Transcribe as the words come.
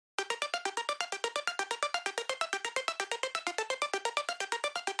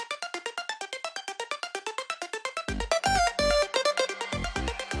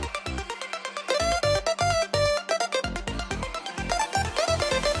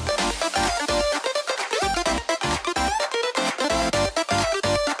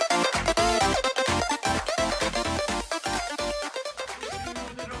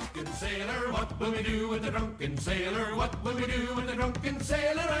what will we do when the drunken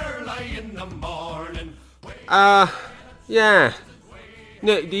sailor early in the morning? Yeah.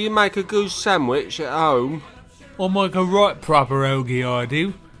 Nick, do you make a goose sandwich at home? I make a right proper hoagie, I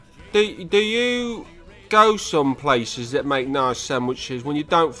do. Do you go some places that make nice sandwiches when you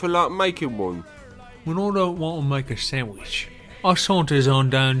don't feel like making one? When I don't want to make a sandwich, I saunters on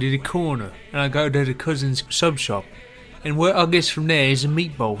down to the corner and I go to the cousin's sub shop. And what I get from there is a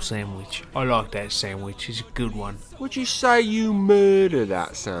meatball sandwich. I like that sandwich, it's a good one. Would you say you murder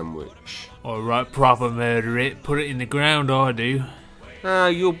that sandwich? I right proper murder it, put it in the ground, I do.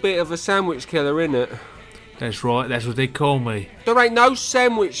 You're a bit of a sandwich killer, innit? That's right, that's what they call me. There ain't no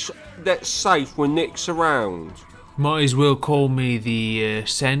sandwich that's safe when Nick's around. Might as well call me the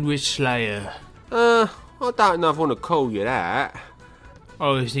Sandwich Slayer. I don't know if I want to call you that.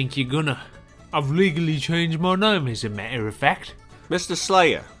 I think you're gonna. I've legally changed my name, as a matter of fact. Mr.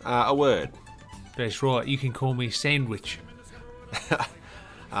 Slayer, a word. That's right, you can call me Sandwich.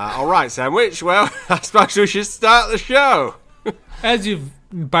 Alright, Sandwich, well, I suppose we should start the show. As you've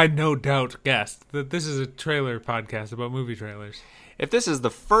by no doubt guessed, that this is a trailer podcast about movie trailers. If this is the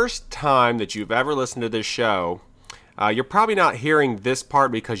first time that you've ever listened to this show, you're probably not hearing this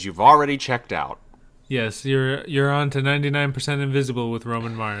part because you've already checked out. Yes, you're on to 99% Invisible with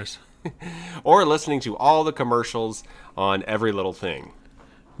Roman Mars. Or listening to all the commercials on Every Little Thing.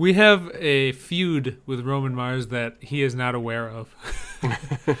 We have a feud with Roman Mars that he is not aware of.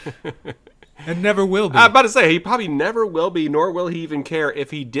 And never will be. I'm about to say, he probably never will be, nor will he even care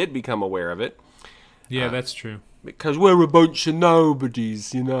if he did become aware of it. Yeah, that's true. Because we're a bunch of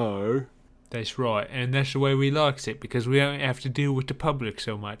nobodies, you know. That's right, and that's the way we likes it, because we don't have to deal with the public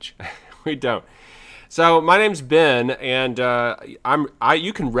so much. We don't. So, my name's Ben, and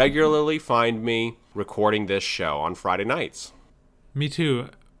you can regularly find me recording this show on Friday nights. Me too.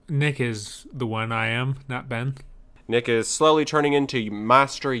 Nick is the one I am, not Ben. Nick is slowly turning into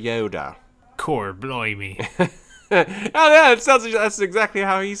Master Yoda. Core blimey. Oh, yeah, that's exactly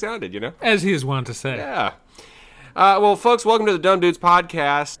how he sounded, you know? As he is wont to say. Yeah. Well, folks, welcome to the Dumb Dudes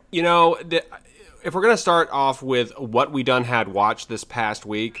Podcast. You know, if we're going to start off with what we done had watched this past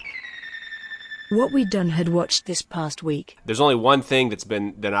week. What we done had watched this past week. There's only one thing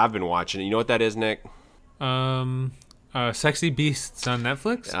that I've been watching. You know what that is, Nick? Sexy Beasts on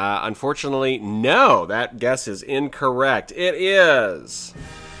Netflix? Unfortunately, no. That guess is incorrect. It is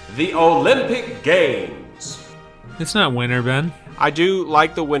the Olympic Games. It's not winter, Ben. I do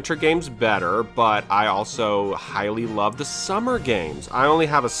like the Winter Games better, but I also highly love the Summer Games. I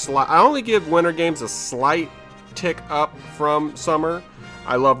only give Winter Games a slight tick up from Summer.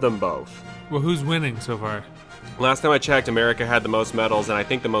 I love them both. Well, who's winning so far? Last time I checked, America had the most medals and I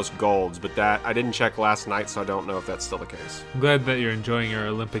think the most golds, but that I didn't check last night, so I don't know if that's still the case. I'm glad that you're enjoying your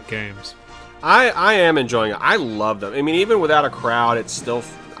Olympic Games. I am enjoying it. I love them. I mean, even without a crowd,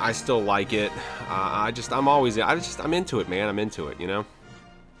 I still like it. I'm into it, man. I'm into it, you know?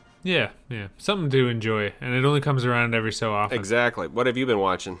 Yeah. Something to enjoy, and it only comes around every so often. Exactly. What have you been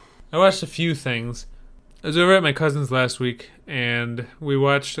watching? I watched a few things. I was over at my cousin's last week, and we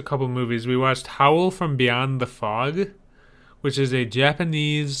watched a couple movies. We watched Howl from Beyond the Fog, which is a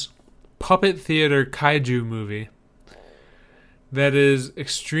Japanese puppet theater kaiju movie that is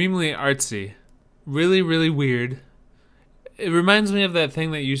extremely artsy. Really, really weird. It reminds me of that thing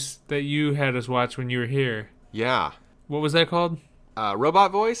that you had us watch when you were here. Yeah. What was that called?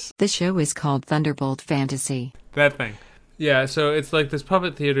 Robot Voice? The show is called Thunderbolt Fantasy. That thing. Yeah, so it's like this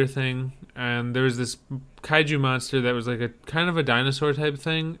puppet theater thing, and there was this kaiju monster that was like a kind of a dinosaur type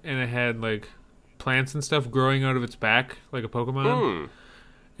thing, and it had like plants and stuff growing out of its back, like a Pokemon.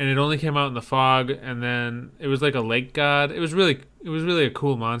 And it only came out in the fog, and then it was like a lake god. It was really a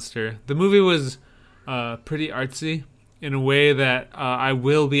cool monster. The movie was pretty artsy in a way that I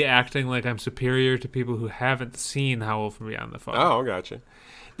will be acting like I'm superior to people who haven't seen Howl from Beyond the Fog. Oh, gotcha.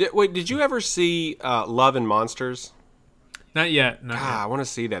 Did you ever see Love and Monsters? Not yet. I want to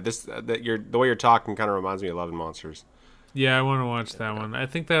see that. The way you're talking kind of reminds me of Love and Monsters. Yeah, I want to watch that one. I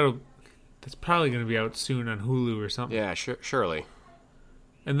think that's probably going to be out soon on Hulu or something. Yeah, surely.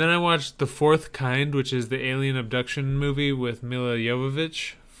 And then I watched The Fourth Kind, which is the alien abduction movie with Mila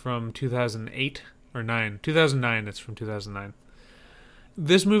Jovovich from 2008 or 9. 2009. It's from 2009.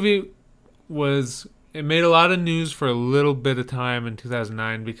 This movie it made a lot of news for a little bit of time in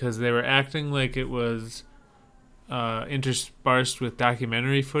 2009 because they were acting like it was interspersed with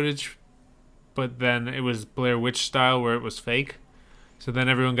documentary footage, but then it was Blair Witch style where it was fake. So then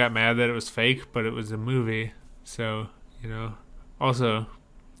everyone got mad that it was fake, but it was a movie. So, you know, also,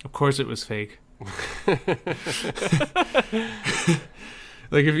 of course it was fake.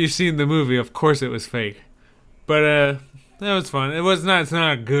 Like if you've seen the movie, of course it was fake. But that was fun. It was not. It's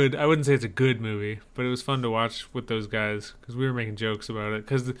not a good. I wouldn't say it's a good movie, but it was fun to watch with those guys because we were making jokes about it.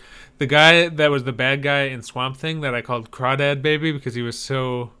 Because the guy that was the bad guy in Swamp Thing that I called Crawdad Baby because he was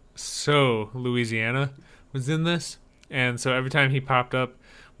so Louisiana was in this, and so every time he popped up,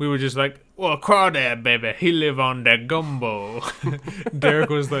 we were just like, "Well, Crawdad Baby, he live on that gumbo." Derek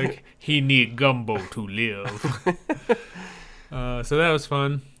was like, "He need gumbo to live." So that was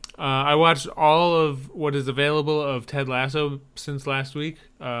fun. I watched all of what is available of Ted Lasso since last week.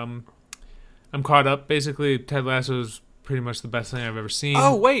 I'm caught up. Basically, Ted Lasso is pretty much the best thing I've ever seen.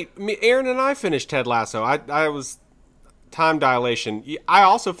 Oh, wait. Aaron and I finished Ted Lasso. I was... Time dilation. I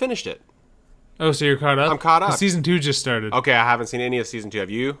also finished it. Oh, so you're caught up? I'm caught up. Season 2 just started. Okay, I haven't seen any of Season 2.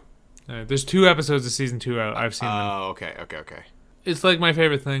 Have you? There's 2 episodes of Season 2 out. I've seen them. Oh, okay. It's like my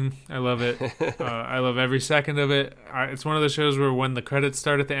favorite thing. I love it. I love every second of it. It's one of those shows where when the credits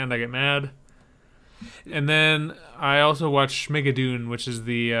start at the end, I get mad. And then I also watched Schmigadoon, which is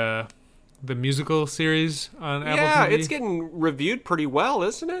the musical series on Apple TV. Yeah, it's getting reviewed pretty well,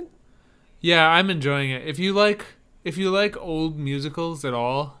 isn't it? Yeah, I'm enjoying it. If you like old musicals at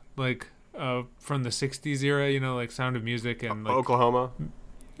all, like from the 60s era, like Sound of Music and like Oklahoma.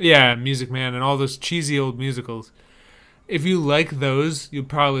 Yeah, Music Man and all those cheesy old musicals. If you like those, you'll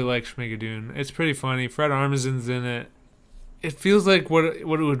probably like Schmigadoon. It's pretty funny. Fred Armisen's in it. It feels like what it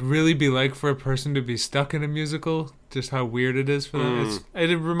would really be like for a person to be stuck in a musical, just how weird it is for them.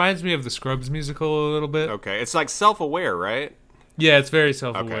 It reminds me of the Scrubs musical a little bit. Okay, it's like self-aware, right? Yeah, it's very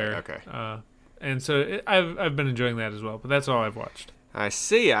self-aware. Okay. And so I've been enjoying that as well, but that's all I've watched. I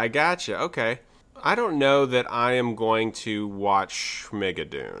see. I gotcha. Okay. I don't know that I am going to watch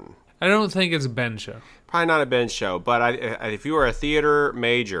Schmigadoon. I don't think it's a Ben show. Probably not a Ben show, but if you were a theater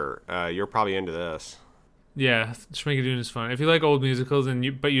major, you're probably into this. Yeah, Schmigadoon is fun. If you like old musicals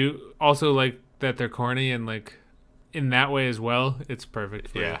but you also like that they're corny and like in that way as well, it's perfect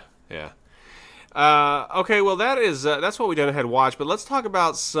for you. Yeah. Okay, well that's what we done ahead watch, but let's talk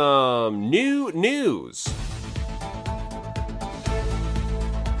about some new news.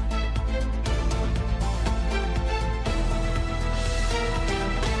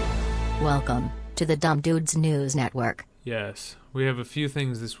 Welcome to the Dumb Dudes News Network. Yes, we have a few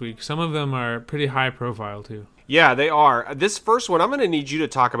things this week. Some of them are pretty high profile too. Yeah, they are. This first one, I'm going to need you to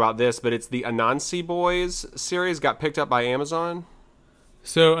talk about this, but it's the Anansi Boys series got picked up by Amazon.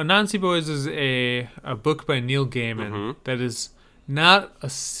 So Anansi Boys is a book by Neil Gaiman that is not a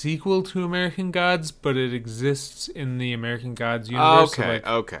sequel to American Gods, but it exists in the American Gods universe. Okay,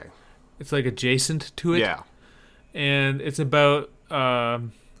 so okay. It's like adjacent to it. Yeah. And it's about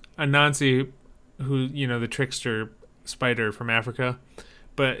Anansi, who, the trickster spider from Africa.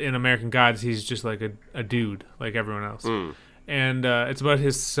 But in American Gods, he's just like a dude, like everyone else. And it's about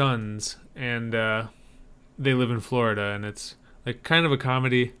his sons, and they live in Florida, and it's like kind of a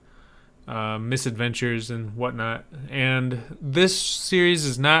comedy, misadventures and whatnot. And this series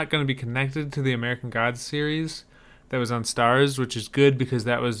is not going to be connected to the American Gods series that was on Starz, which is good because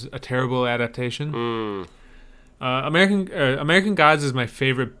that was a terrible adaptation. American Gods is my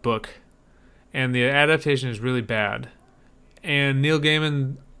favorite book, and the adaptation is really bad. And Neil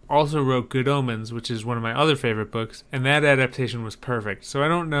Gaiman also wrote Good Omens, which is one of my other favorite books, and that adaptation was perfect. So I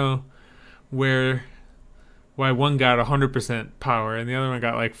don't know why one got 100% power and the other one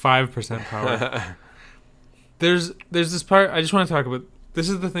got like 5% power. There's this part I just want to talk about. This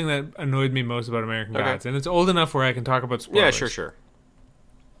is the thing that annoyed me most about American Gods, and it's old enough where I can talk about spoilers. Yeah, sure.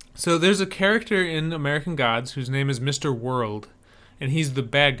 So there's a character in American Gods whose name is Mr. World, and he's the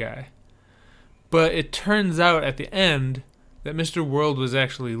bad guy. But it turns out at the end that Mr. World was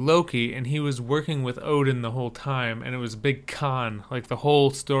actually Loki, and he was working with Odin the whole time, and it was a big con. Like the whole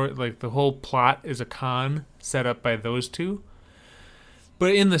story, like the whole plot is a con set up by those two.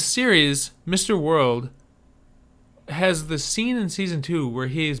 But in the series, Mr. World has the scene in season 2 where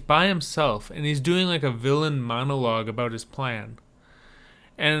he's by himself, and he's doing like a villain monologue about his plan.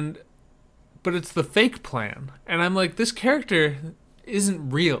 But it's the fake plan. And I'm like, this character isn't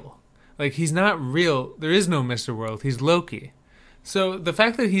real. Like, he's not real. There is no Mr. World. He's Loki. So the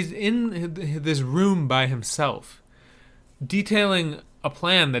fact that he's in this room by himself, detailing a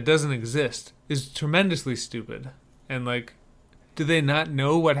plan that doesn't exist, is tremendously stupid. And, like, do they not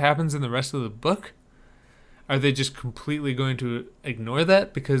know what happens in the rest of the book? Are they just completely going to ignore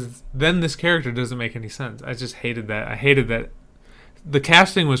that? Because then this character doesn't make any sense. I just hated that. I hated that. The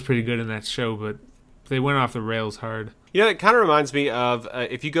casting was pretty good in that show, but they went off the rails hard. You know, it kind of reminds me of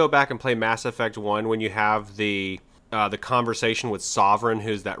if you go back and play Mass Effect 1 when you have the conversation with Sovereign,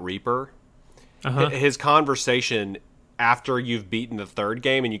 who's that Reaper. His conversation after you've beaten the third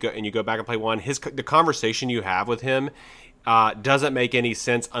game and you go back and play one, the conversation you have with him doesn't make any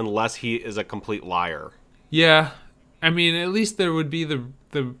sense unless he is a complete liar. Yeah, I mean, at least there would be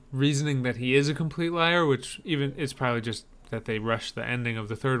the reasoning that he is a complete liar, which even it's probably just that they rushed the ending of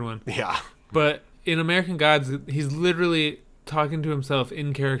the third one. Yeah. But in American Gods, he's literally talking to himself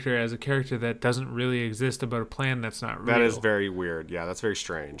in character as a character that doesn't really exist about a plan that's not real. That is very weird. Yeah, that's very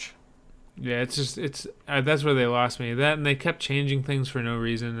strange. Yeah, that's where they lost me. That, and they kept changing things for no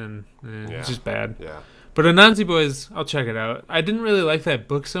reason, and it's just bad. Yeah. But Anansi Boys, I'll check it out. I didn't really like that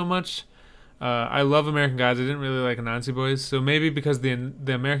book so much. I love American Gods. I didn't really like Anansi Boys. So maybe because the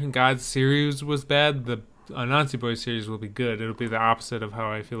American Gods series was bad, the Anansi Boys series will be good. It'll be the opposite of how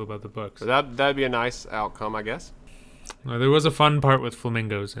I feel about the books. So that'd be a nice outcome, I guess. Well, there was a fun part with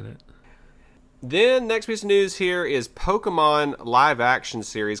flamingos in it. Then, next piece of news here is Pokemon live-action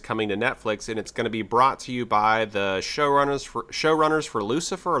series coming to Netflix, and it's going to be brought to you by the showrunners for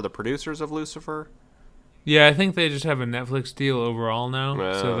Lucifer, or the producers of Lucifer. Yeah, I think they just have a Netflix deal overall now,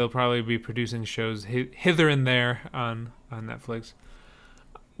 Yeah. so they'll probably be producing shows hither and there on Netflix.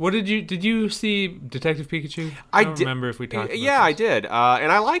 What did you see Detective Pikachu? I don't remember if we talked about Yeah, this. I did,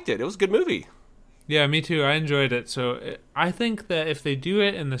 and I liked it. It was a good movie. Yeah, me too. I enjoyed it. So I think that if they do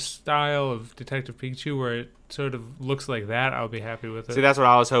it in the style of Detective Pikachu, where it sort of looks like that, I'll be happy with it. See, that's what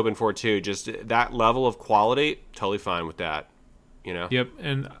I was hoping for too. Just that level of quality, totally fine with that. You know. Yep,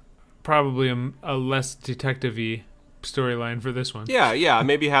 and probably a less detective-y storyline for this one. Yeah.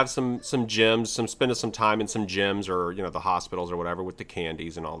 Maybe have some gyms, spend some time in some gyms, or the hospitals or whatever with the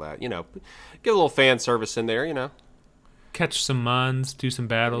candies and all that. Get a little fan service in there. Catch some mons, do some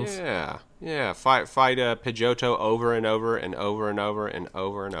battles. Yeah. Fight Pidgeotto over and over and over and over and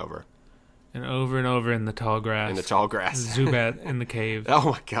over and over. And over in the tall grass. In the tall grass. Zubat in the cave.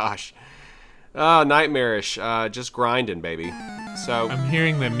 Oh my gosh. Nightmarish. Just grinding, baby. So I'm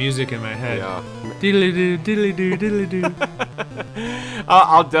hearing the music in my head. Yeah. Diddly-doo, diddly-doo, diddly-doo.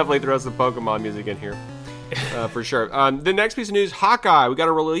 I'll definitely throw some Pokemon music in here. For sure. The next piece of news, Hawkeye. We got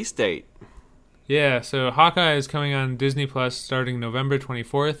a release date. Yeah, so Hawkeye is coming on Disney Plus starting November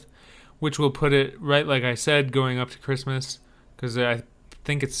 24th, which will put it, right like I said, going up to Christmas, because I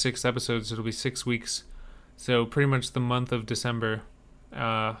think it's 6 episodes, so it'll be 6 weeks. So pretty much the month of December,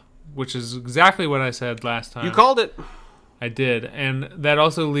 which is exactly what I said last time. You called it. I did, and that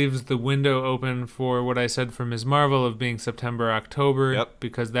also leaves the window open for what I said for Ms. Marvel of being September, October, Yep.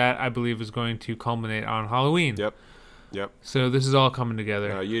 because that, I believe, is going to culminate on Halloween. Yep. So this is all coming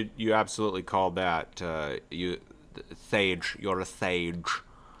together. You absolutely called that. Sage. You're a sage.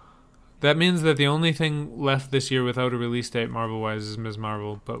 That means that the only thing left this year without a release date, Marvel-wise, is Ms.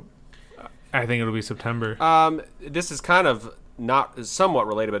 Marvel, but I think it'll be September. This is kind of not somewhat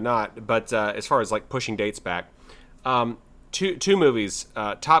related, but not. But as far as like pushing dates back, two movies,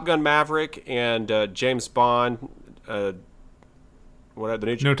 Top Gun: Maverick and James Bond. What the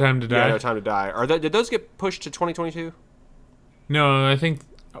new? No Time to Die. Yeah, No Time to Die. Did those get pushed to 2022? No, I think.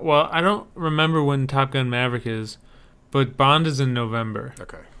 Well, I don't remember when Top Gun: Maverick is, but Bond is in November.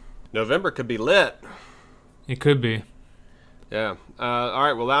 Okay. November could be lit. It could be. Yeah. All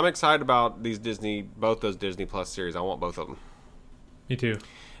right. Well, I'm excited about both those Disney Plus series. I want both of them. Me too.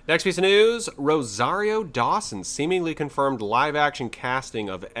 Next piece of news, Rosario Dawson seemingly confirmed live-action casting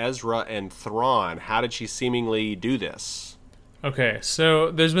of Ezra and Thrawn. How did she seemingly do this? Okay, so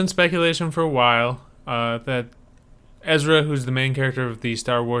there's been speculation for a while that Ezra, who's the main character of the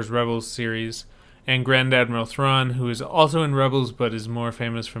Star Wars Rebels series, and Grand Admiral Thrawn, who is also in Rebels but is more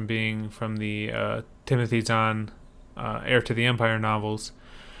famous from being from the Timothy Zahn Heir to the Empire novels,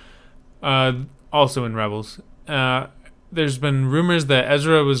 also in Rebels. There's been rumors that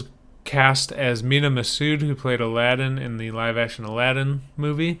Ezra was cast as Mina Massoud, who played Aladdin in the live-action Aladdin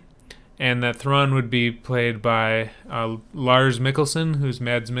movie, and that Thrawn would be played by Lars Mikkelsen, who's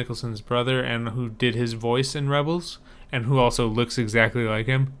Mads Mikkelsen's brother, and who did his voice in Rebels, and who also looks exactly like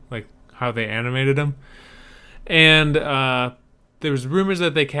him, like how they animated him. And there was rumors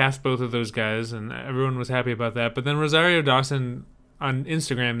that they cast both of those guys, and everyone was happy about that. But then Rosario Dawson on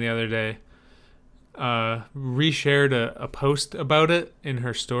Instagram the other day reshared a post about it in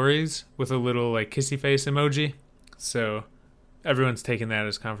her stories with a little like kissy face emoji. So everyone's taking that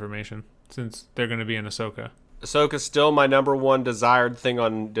as confirmation since they're going to be in Ahsoka. Ahsoka's still my number one desired thing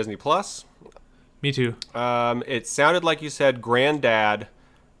on Disney Plus. Me too. It sounded like you said Granddad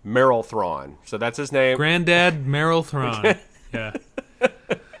Meryl Thrawn. So that's his name. Granddad Meryl Thrawn. Yeah.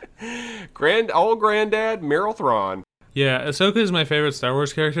 Old Granddad Meryl Thrawn. Yeah, Ahsoka is my favorite Star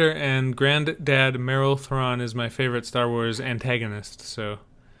Wars character, and Granddad Meryl Thrawn is my favorite Star Wars antagonist. So,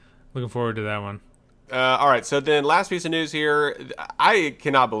 looking forward to that one. All right, so then last piece of news here. I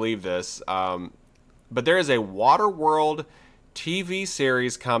cannot believe this, but there is a Waterworld TV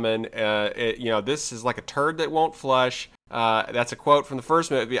series coming. This is like a turd that won't flush. That's a quote from the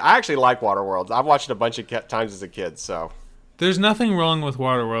first movie. I actually like Waterworld. I've watched it a bunch of times as a kid, so... There's nothing wrong with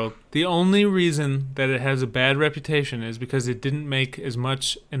Waterworld. The only reason that it has a bad reputation is because it didn't make as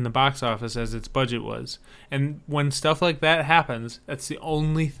much in the box office as its budget was. And when stuff like that happens, that's the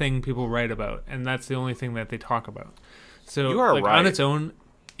only thing people write about, and that's the only thing that they talk about. So, you are right. On its own,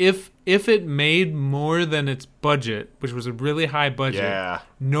 if it made more than its budget, which was a really high budget,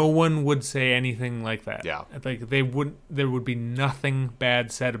 no one would say anything like that. Yeah. Like there would be nothing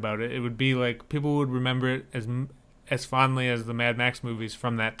bad said about it. It would be like people would remember it as fondly as the Mad Max movies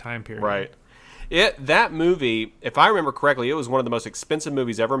from that time period. Right. That movie, if I remember correctly, it was one of the most expensive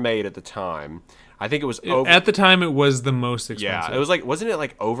movies ever made at the time. I think it was over... At the time, it was the most expensive. Yeah, it was like, wasn't it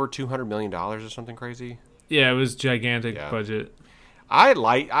like over $200 million or something crazy? Yeah, it was gigantic budget.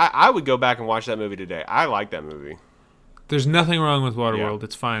 I would go back and watch that movie today. I like that movie. There's nothing wrong with Waterworld. Yeah.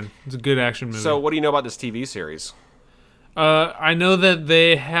 It's fine. It's a good action movie. So what do you know about this TV series? I know that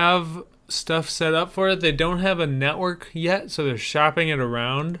they have stuff set up for it. They don't have a network yet, so they're shopping it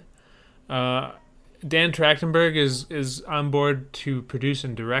around. Dan Trachtenberg is on board to produce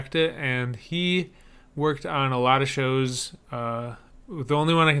and direct it, and he worked on a lot of shows. The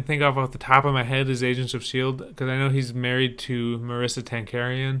only one I can think of off the top of my head is Agents of S.H.I.E.L.D., because I know he's married to Marissa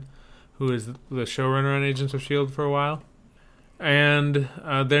Tankarian, who is the showrunner on Agents of S.H.I.E.L.D. for a while. And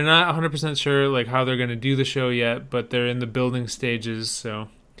they're not 100% sure like how they're going to do the show yet, but they're in the building stages, so...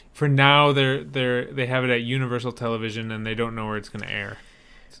 For now, they have it at Universal Television, and they don't know where it's going to air.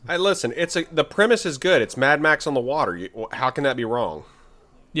 Hey, listen, the premise is good. It's Mad Max on the water. How can that be wrong?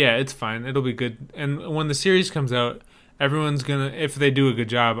 Yeah, it's fine. It'll be good. And when the series comes out, everyone's going to, if they do a good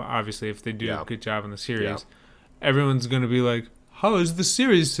job, obviously, if they do a good job in the series, everyone's going to be like, how is the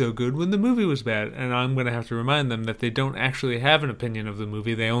series so good when the movie was bad? And I'm going to have to remind them that they don't actually have an opinion of the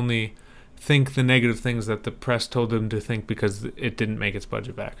movie. They only think the negative things that the press told them to think because it didn't make its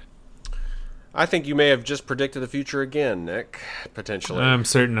budget back. I think you may have just predicted the future again, Nick. Potentially. I'm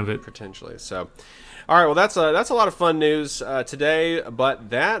certain of it. Potentially. So, all right. Well, that's a lot of fun news today,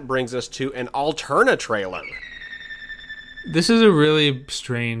 but that brings us to an Alterna trailer. This is a really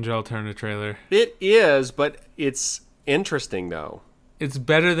strange Alterna trailer. It is, but it's interesting, though. It's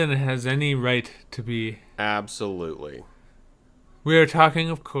better than it has any right to be. Absolutely. We are talking,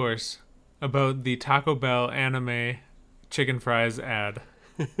 of course, about the Taco Bell anime chicken fries ad.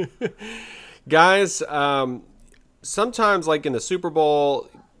 Guys, sometimes like in the Super Bowl,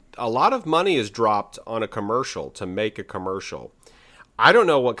 a lot of money is dropped on a commercial to make a commercial. I don't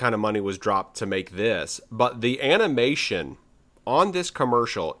know what kind of money was dropped to make this, but the animation on this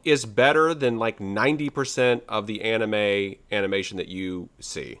commercial is better than like 90% of the animation that you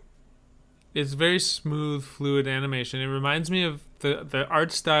see. It's very smooth, fluid animation. It reminds me of the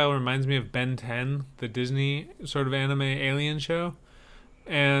art style reminds me of Ben 10, the Disney sort of anime alien show.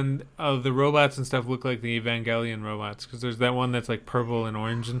 And the robots and stuff look like the Evangelion robots, because there's that one that's like purple and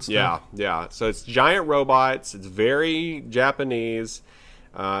orange and stuff. Yeah. So it's giant robots. It's very Japanese.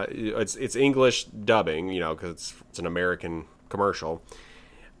 It's English dubbing, because it's an American commercial.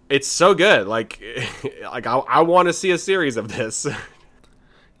 It's so good. Like I want to see a series of this.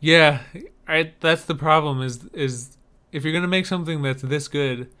 Yeah, that's the problem. Is if you're gonna make something that's this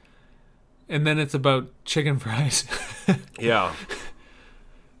good, and then it's about chicken fries. Yeah.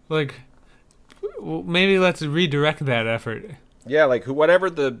 Like, well, maybe let's redirect that effort. Yeah, like whatever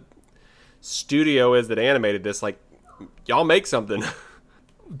the studio is that animated this, like, y'all make something.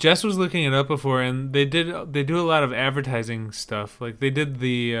 Jess was looking it up before, and they do a lot of advertising stuff. Like they did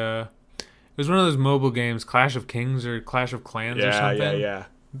it was one of those mobile games, Clash of Kings or Clash of Clans or something. Yeah.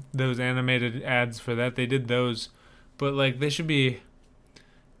 Those animated ads for that, they did those, but like they should be,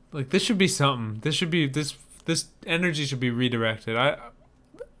 like this should be something. This energy should be redirected.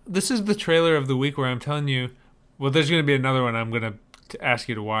 This is the trailer of the week where I'm telling you, well, there's going to be another one I'm going to ask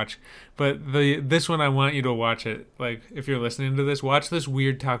you to watch, but this one I want you to watch it. Like, if you're listening to this, watch this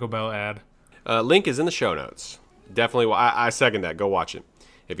weird Taco Bell ad. Link is in the show notes. Definitely, I second that. Go watch it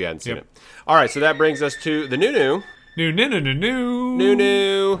if you hadn't seen it. All right, so that brings us to the new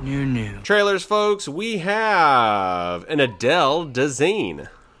trailers, folks. We have an Adele Dazeem.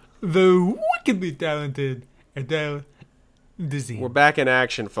 The wickedly talented Adele Dazeem. We're back in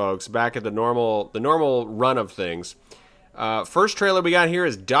action, folks. Back at the normal run of things. First trailer we got here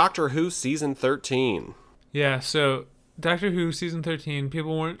is Doctor Who Season 13. Yeah, so Doctor Who Season 13,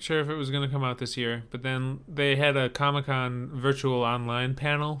 people weren't sure if it was going to come out this year, but then they had a Comic-Con virtual online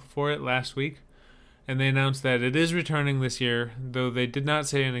panel for it last week, and they announced that it is returning this year, though they did not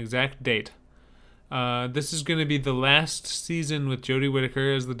say an exact date. This is going to be the last season with Jodie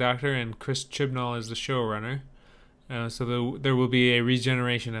Whittaker as the Doctor and Chris Chibnall as the showrunner. So there will be a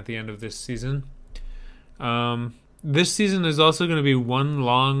regeneration at the end of this season. This season is also going to be one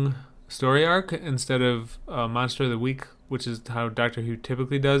long story arc instead of Monster of the Week, which is how Doctor Who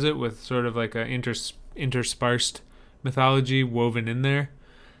typically does it, with sort of like a interspersed mythology woven in there.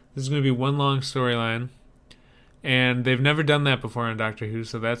 This is going to be one long storyline, and they've never done that before on Doctor Who,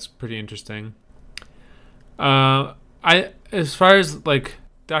 so that's pretty interesting. As far as like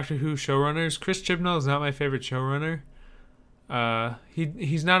Doctor Who showrunners, Chris Chibnall is not my favorite showrunner.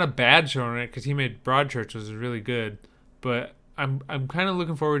 He's not a bad showrunner because he made Broadchurch, which is really good, but I'm kind of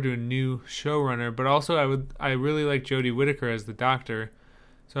looking forward to a new showrunner. But also I really like Jodie Whittaker as the Doctor,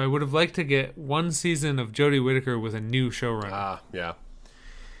 so I would have liked to get one season of Jodie Whittaker with a new showrunner. Yeah.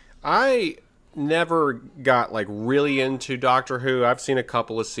 I never got like really into Doctor Who. I've seen a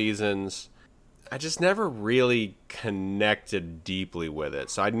couple of seasons. I just never really connected deeply with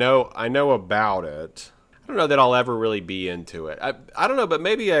it. So I know about it. I don't know that I'll ever really be into it. I don't know, but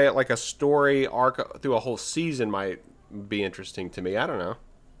maybe a story arc through a whole season might be interesting to me. I don't know.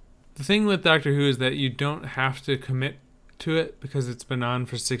 The thing with Doctor Who is that you don't have to commit to it because it's been on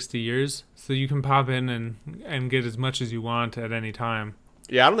for 60 years. So you can pop in and get as much as you want at any time.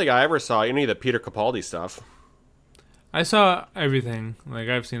 Yeah, I don't think I ever saw any of the Peter Capaldi stuff. I saw everything. Like,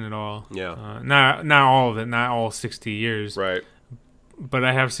 I've seen it all. Yeah. Not all of it, not all 60 years. Right. But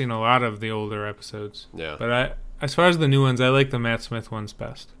I have seen a lot of the older episodes. Yeah. But as far as the new ones, I like the Matt Smith ones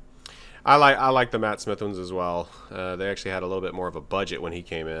best. I like the Matt Smith ones as well. They actually had a little bit more of a budget when he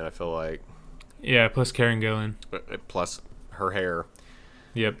came in, I feel like. Yeah, plus Karen Gillan. Plus her hair.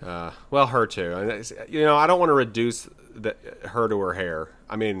 Yep. Well, her too. I don't want to reduce her to her hair.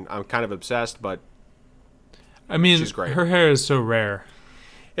 I mean, I'm kind of obsessed, but she's great. Her hair is so rare.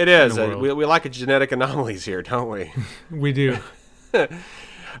 It is. We like genetic anomalies here, don't we? We do.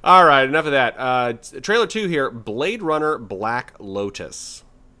 All right, enough of that. Trailer 2 here, Blade Runner Black Lotus.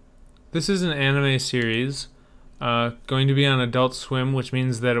 This is an anime series going to be on Adult Swim, which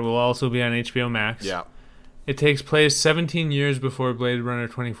means that it will also be on HBO Max. Yeah. It takes place 17 years before Blade Runner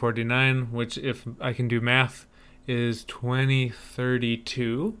 2049, which, if I can do math, is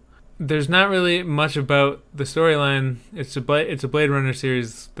 2032. There's not really much about the storyline. It's a Blade Runner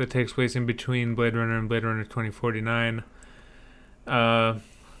series that takes place in between Blade Runner and Blade Runner 2049. I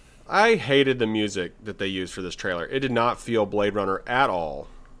hated the music that they used for this trailer. It did not feel Blade Runner at all.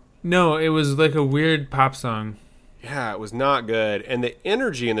 No, it was like a weird pop song. Yeah, it was not good. And the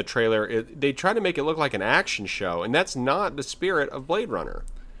energy in the trailer, they try to make it look like an action show, and that's not the spirit of Blade Runner.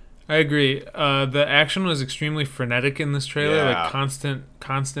 I agree. The action was extremely frenetic in this trailer, Yeah. like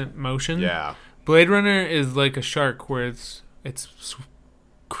constant motion. Yeah. Blade Runner is like a shark where it's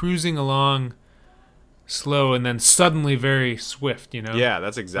cruising along slow and then suddenly very swift, you know? Yeah,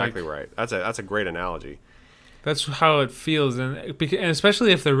 that's exactly right. That's a great analogy. That's how it feels, and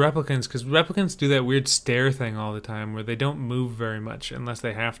especially if they're replicants, because replicants do that weird stare thing all the time where they don't move very much unless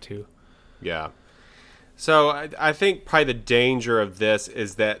they have to. Yeah. So I think probably the danger of this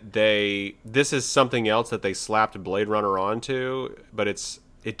is that this is something else that they slapped Blade Runner onto, but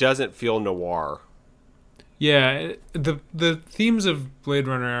it doesn't feel noir. Yeah, the themes of Blade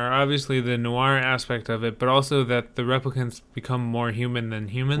Runner are obviously the noir aspect of it, but also that the replicants become more human than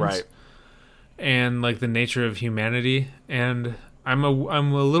humans. Right. And like the nature of humanity, and I'm a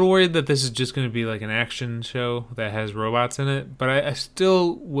little worried that this is just going to be like an action show that has robots in it, but I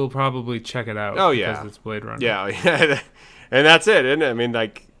still will probably check it out. Oh yeah, because it's Blade Runner. Yeah, and that's it, isn't it? I mean,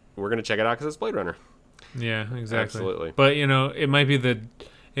 like, we're gonna check it out because it's Blade Runner. Yeah, exactly. Absolutely. But it might be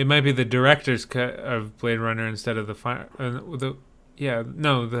the director's cut of Blade Runner instead of the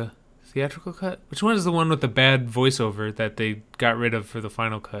theatrical cut. Which one is the one with the bad voiceover that they got rid of for the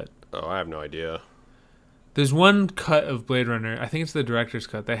final cut? Oh, I have no idea. There's one cut of Blade Runner, I think it's the director's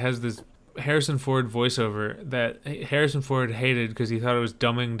cut, that has this Harrison Ford voiceover that Harrison Ford hated because he thought it was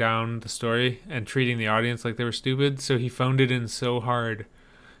dumbing down the story and treating the audience like they were stupid, so he phoned it in so hard.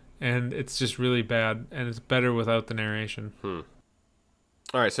 And it's just really bad, and it's better without the narration. All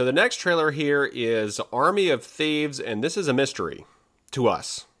right, so the next trailer here is Army of Thieves, and this is a mystery to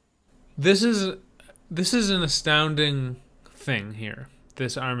us. This is an astounding thing here.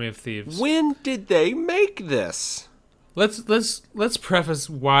 This Army of Thieves. When did they make this? Let's preface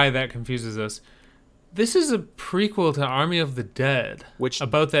why that confuses us. This is a prequel to Army of the Dead,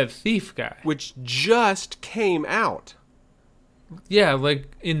 about that thief guy, which just came out. Yeah,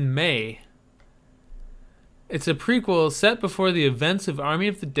 like in May. It's a prequel set before the events of Army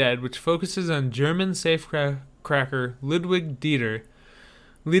of the Dead, which focuses on German safecracker Ludwig Dieter,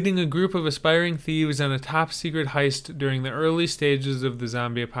 leading a group of aspiring thieves on a top-secret heist during the early stages of the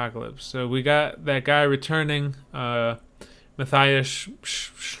zombie apocalypse. So we got that guy returning, Matthias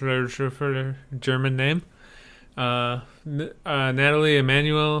Schroeder, German name. Natalie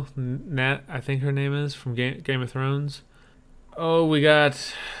Emmanuel, I think her name is, from Game of Thrones. Oh, we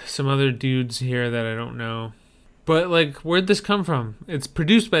got some other dudes here that I don't know. But, like, where'd this come from? It's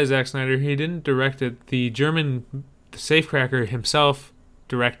produced by Zack Snyder. He didn't direct it. The German safecracker himself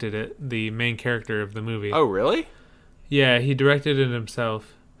directed it, the main character of the movie. Oh, really? Yeah, he directed it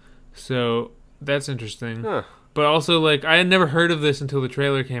himself. So, that's interesting. Huh. But also, like, I had never heard of this until the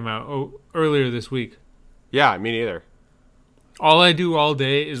trailer came out earlier this week. Yeah, me neither. All I do all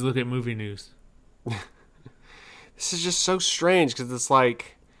day is look at movie news. This is just so strange because it's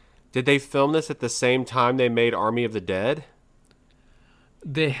like, did they film this at the same time they made Army of the Dead?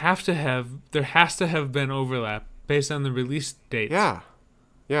 There has to have been overlap based on the release dates.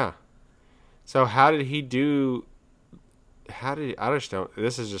 Yeah. So how did he do, I just don't,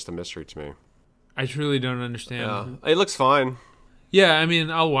 this is just a mystery to me. I truly don't understand. It looks fine. Yeah, I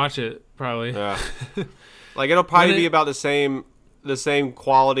mean, I'll watch it, probably. Yeah. Like, it'll probably be about the same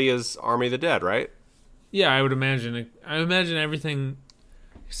quality as Army of the Dead, right? Yeah, I would imagine. I imagine everything.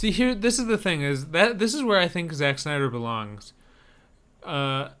 See, here, this is the thing, this is where I think Zack Snyder belongs.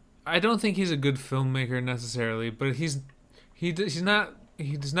 I don't think he's a good filmmaker necessarily, but he's not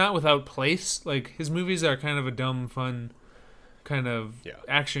without place. Like, his movies are kind of a dumb, fun, kind of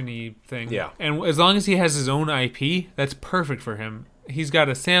action-y thing. Yeah. And as long as he has his own IP, that's perfect for him. He's got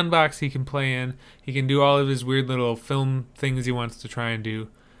a sandbox he can play in. He can do all of his weird little film things he wants to try and do.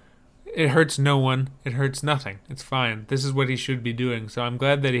 It hurts no one. It hurts nothing. It's fine. This is what he should be doing. So I'm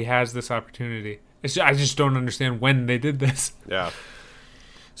glad that he has this opportunity. I just don't understand when they did this. Yeah.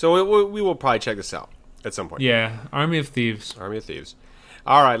 So we will probably check this out at some point. Yeah, Army of Thieves. Army of Thieves.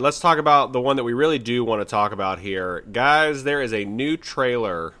 All right, let's talk about the one that we really do want to talk about here. Guys, there is a new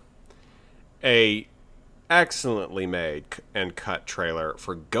trailer, a excellently made and cut trailer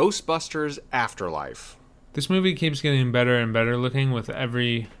for Ghostbusters Afterlife. This movie keeps getting better and better looking with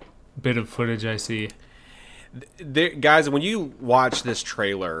every bit of footage I see. Guys, when you watch this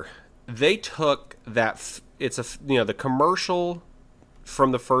trailer, they took that, the commercial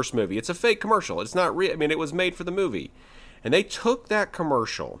from the first movie. It's a fake commercial. It's not real. I mean, it was made for the movie. And they took that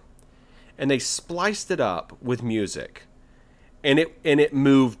commercial and they spliced it up with music. And it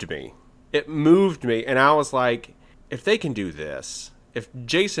moved me. It moved me, and I was like, if they can do this, if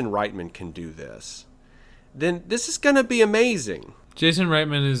Jason Reitman can do this, then this is going to be amazing. Jason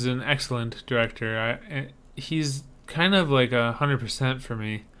Reitman is an excellent director. He's kind of like 100% for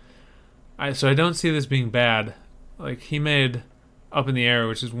me. So I don't see this being bad. Like, he made Up in the Air,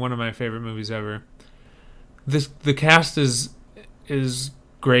 which is one of my favorite movies ever. The cast is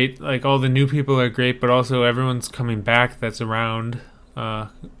great. Like, all the new people are great, but also everyone's coming back that's around.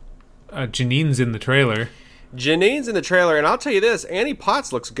 Janine's in the trailer. Janine's in the trailer, and I'll tell you this, Annie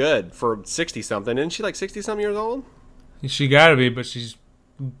Potts looks good for 60-something. Isn't she like 60-something years old? She gotta be, but she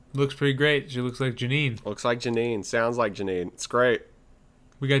looks pretty great. She looks like Janine. Looks like Janine. Sounds like Janine. It's great.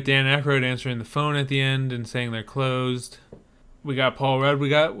 We got Dan Aykroyd answering the phone at the end and saying they're closed. We got Paul Rudd. We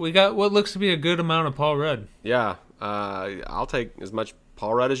got what looks to be a good amount of Paul Rudd. Yeah. I'll take as much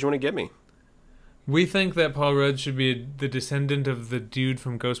Paul Rudd as you want to give me. We think that Paul Rudd should be the descendant of the dude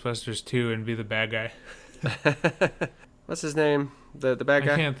from Ghostbusters 2 and be the bad guy. What's his name? The bad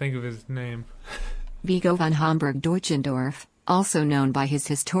guy? I can't think of his name. Vigo von Homburg-Deutschendorf, also known by his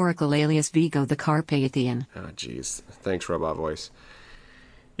historical alias Vigo the Carpathian. Oh, jeez. Thanks, Robot Voice.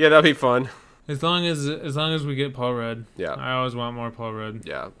 Yeah, that'd be fun. As long as we get Paul Rudd. Yeah. I always want more Paul Rudd.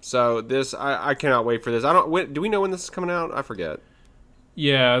 Yeah. So this, I cannot wait for this. Do we know when this is coming out? I forget.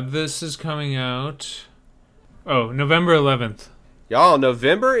 Yeah, this is coming out. Oh, November 11th. Y'all,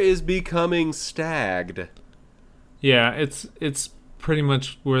 November is becoming stagged. Yeah, it's pretty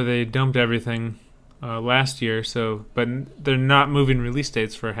much where they dumped everything last year. But they're not moving release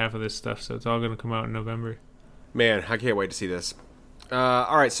dates for half of this stuff, so it's all going to come out in November. Man, I can't wait to see this.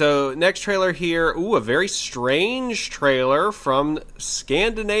 All right, so next trailer here. Ooh, a very strange trailer from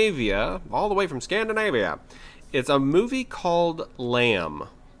Scandinavia, all the way from Scandinavia. It's a movie called Lamb.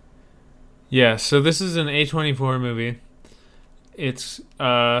 Yeah, so this is an A24 movie. It's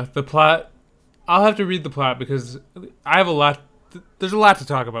the plot. I'll have to read the plot because I have a lot. There's a lot to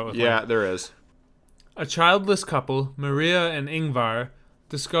talk about with Lamb. Yeah, there is. A childless couple, Maria and Ingvar,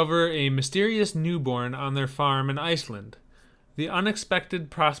 discover a mysterious newborn on their farm in Iceland. The unexpected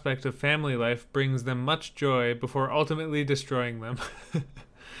prospect of family life brings them much joy before ultimately destroying them.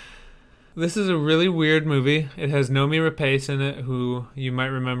 This is a really weird movie. It has Noomi Rapace in it, who you might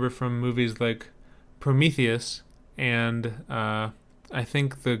remember from movies like Prometheus and I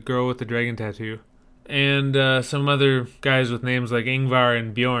think The Girl with the Dragon Tattoo. And some other guys with names like Ingvar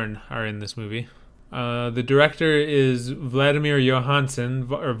and Bjorn are in this movie. The director is Vladimir Johansson,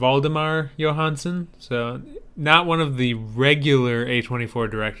 or Valdemar Johansson. So not one of the regular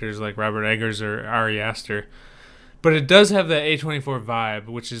A24 directors like Robert Eggers or Ari Aster. But it does have that A24 vibe,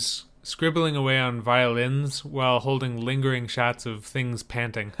 which is scribbling away on violins while holding lingering shots of things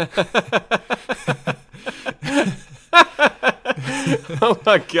panting. Oh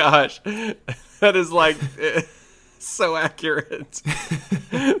my gosh. That is like so accurate.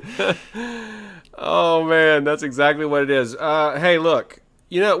 Oh man, that's exactly what it is. Hey, look,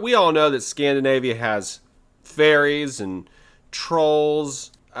 we all know that Scandinavia has fairies and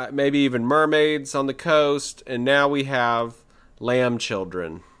trolls, maybe even mermaids on the coast, and now we have lamb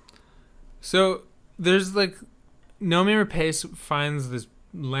children. So there's like Noomi Rapace finds this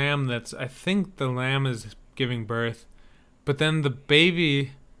lamb I think the lamb is giving birth, but then the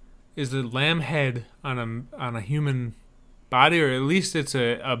baby is a lamb head on a human body, or at least it's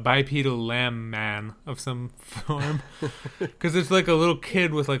a bipedal lamb man of some form, because it's like a little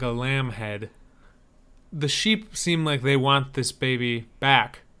kid with like a lamb head. The sheep seem like they want this baby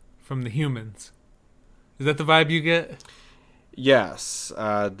back from the humans. Is that the vibe you get? Yes,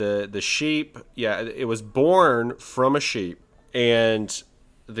 the sheep. Yeah, it was born from a sheep, and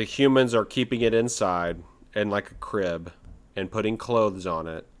the humans are keeping it inside in like a crib and putting clothes on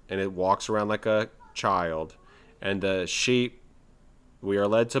it, and it walks around like a child. And the sheep, we are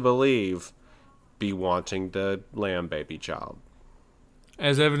led to believe, be wanting the lamb baby child.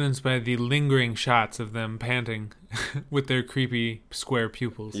 As evidenced by the lingering shots of them panting with their creepy square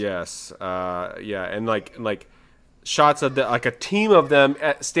pupils. Yes, yeah, and like shots of like a team of them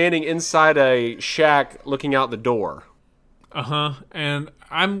standing inside a shack looking out the door. And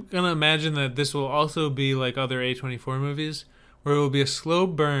I'm going to imagine that this will also be like other A24 movies, where it will be a slow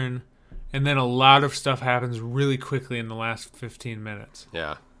burn, and then a lot of stuff happens really quickly in the last 15 minutes.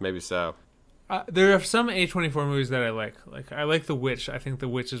 Yeah, maybe so. There are some A24 movies that I like. Like, I like The Witch. I think The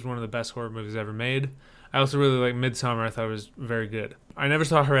Witch is one of the best horror movies ever made. I also really like Midsommar. I thought it was very good. I never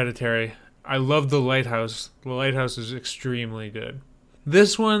saw Hereditary. I love The Lighthouse. The Lighthouse is extremely good.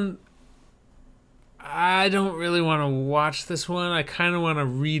 This one, I don't really want to watch this one. I kind of want to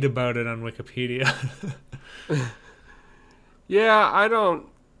read about it on Wikipedia. Yeah, I don't.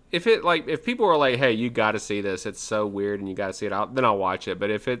 If people are like, "Hey, you got to see this. It's so weird, and you got to see it," then I'll watch it. But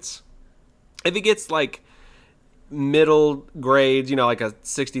if it gets like middle grades, like a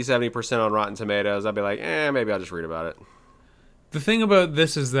 60-70% on Rotten Tomatoes, I'd be like, maybe I'll just read about it. The thing about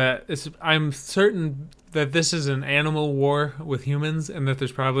this is that I'm certain that this is an animal war with humans, and that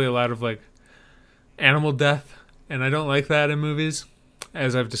there's probably a lot of like animal death, and I don't like that in movies,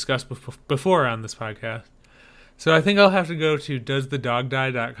 as I've discussed before on this podcast. So I think I'll have to go to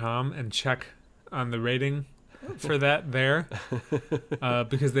doesthedogdie.com and check on the rating for that there,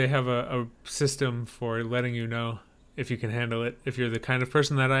 because they have a system for letting you know if you can handle it, if you're the kind of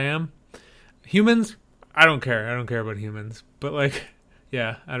person that I am. Humans, I don't care. I don't care about humans. But like,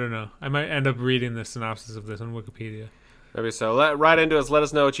 yeah, I don't know. I might end up reading the synopsis of this on Wikipedia. Maybe so. Right into us. Let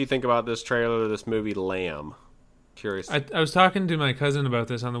us know what you think about this trailer, this movie, Lamb. Curious. I was talking to my cousin about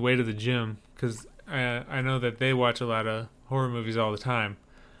this on the way to the gym, because I know that they watch a lot of horror movies all the time.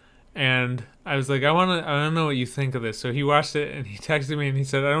 And I was like, I don't know what you think of this. So he watched it and he texted me and he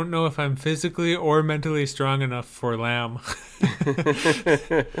said, I don't know if I'm physically or mentally strong enough for Lamb.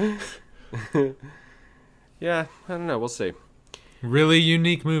 Yeah, I don't know. We'll see. Really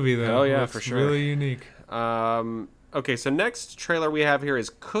unique movie, though. Oh, yeah, for sure. Really unique. Okay, so next trailer we have here is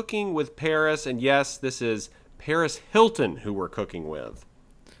Cooking with Paris. And yes, this is Paris Hilton who we're cooking with.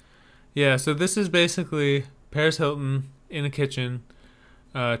 Yeah, so this is basically Paris Hilton in a kitchen,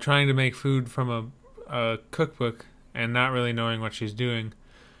 trying to make food from a cookbook and not really knowing what she's doing,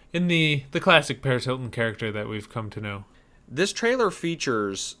 in the classic Paris Hilton character that we've come to know. This trailer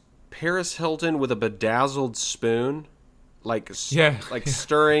features Paris Hilton with a bedazzled spoon,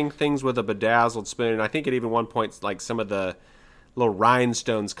 stirring things with a bedazzled spoon. And I think at even one point, like some of the little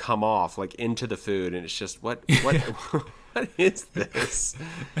rhinestones come off, like into the food, and it's just what what is this?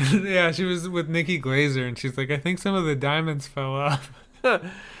 Yeah, she was with Nikki Glaser, and she's like, I think some of the diamonds fell off.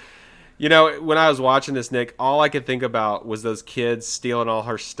 When I was watching this, Nick, all I could think about was those kids stealing all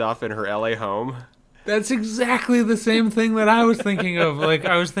her stuff in her LA home. That's exactly the same thing that I was thinking of. Like,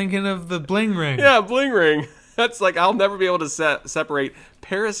 I was thinking of the bling ring. Yeah, bling ring. That's like, I'll never be able to separate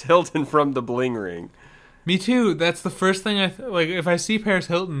Paris Hilton from the bling ring. Me too. That's the first thing like. If I see Paris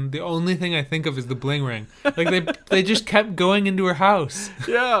Hilton, the only thing I think of is the bling ring. Like they just kept going into her house.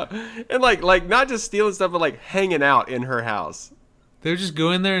 Yeah, and like not just stealing stuff, but like hanging out in her house. They would just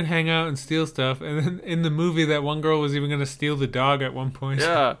go in there and hang out and steal stuff. And then in the movie, that one girl was even going to steal the dog at one point.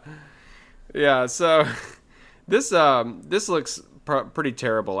 Yeah, yeah. So this looks pretty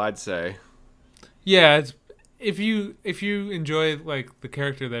terrible, I'd say. Yeah, it's if you enjoy like the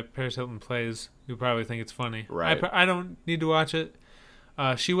character that Paris Hilton plays, you'll probably think it's funny. Right. I don't need to watch it.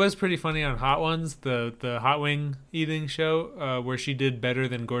 She was pretty funny on Hot Ones, the hot wing eating show, where she did better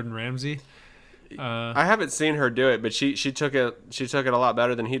than Gordon Ramsay. I haven't seen her do it, but she took it a lot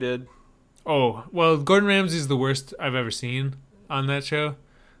better than he did. Oh well, Gordon Ramsay's the worst I've ever seen on that show.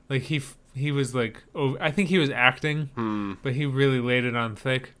 Like he was like, I think he was acting, but he really laid it on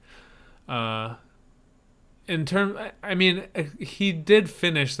thick. I mean, he did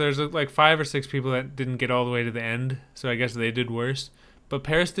finish. There's like 5 or 6 people that didn't get all the way to the end, so I guess they did worse. But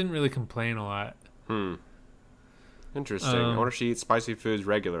Paris didn't really complain a lot. Interesting. I wonder if she eats spicy foods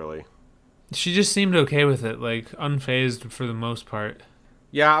regularly. She just seemed okay with it, like unfazed for the most part.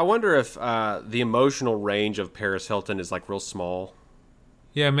 Yeah, I wonder if the emotional range of Paris Hilton is like real small.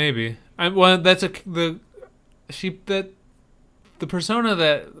 Yeah, maybe. The persona,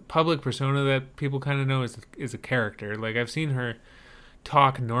 that public persona that people kind of know is a character. Like, I've seen her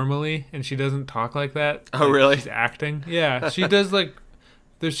talk normally, and she doesn't talk like that. Oh, like, really? She's acting. Yeah, she does like.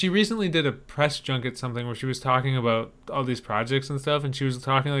 She recently did a press junket something where she was talking about all these projects and stuff, and she was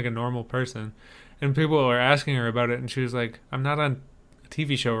talking like a normal person, and people were asking her about it, and she was like, "I'm not on a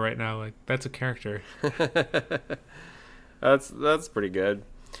TV show right now. Like, that's a character." That's pretty good.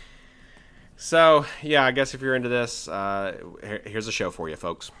 So, yeah, I guess if you're into this, here's a show for you,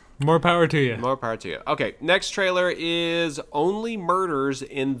 folks. More power to you. More power to you. Okay, next trailer is Only Murders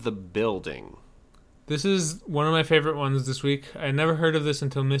in the Building. This is one of my favorite ones this week. I never heard of this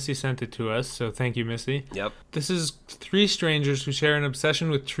until Missy sent it to us, so thank you, Missy. Yep. This is 3 strangers who share an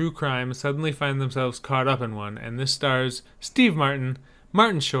obsession with true crime suddenly find themselves caught up in one, and this stars Steve Martin,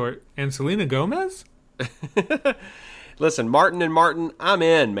 Martin Short, and Selena Gomez? Listen, Martin and Martin, I'm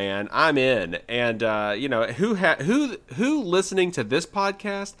in, man. I'm in. And who listening to this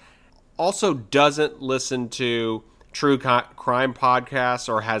podcast also doesn't listen to true crime podcasts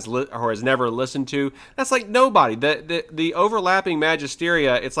or has never listened to? That's like nobody. The overlapping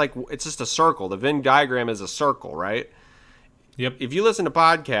magisteria, it's just a circle. The Venn diagram is a circle, right? Yep. If you listen to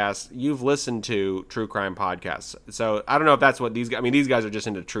podcasts, you've listened to true crime podcasts. So I don't know if that's what these guys. I mean, these guys are just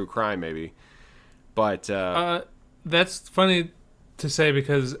into true crime, maybe. But that's funny to say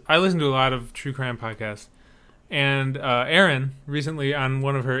because I listen to a lot of true crime podcasts. And Erin, recently on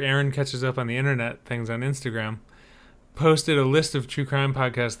one of her Erin Catches Up on the Internet things on Instagram, posted a list of true crime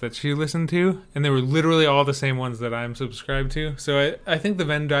podcasts that she listened to, and they were literally all the same ones that I'm subscribed to. So I think the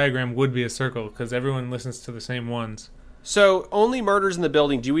Venn diagram would be a circle because everyone listens to the same ones. So, Only Murders in the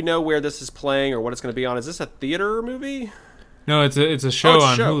Building, do we know where this is playing or what it's going to be on? Is this a theater movie? No, it's a show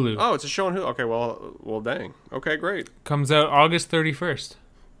on Hulu. Oh, it's a show on Hulu. Okay, well, dang. Okay, great. Comes out August 31st.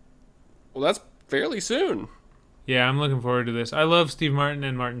 Well, that's fairly soon. Yeah, I'm looking forward to this. I love Steve Martin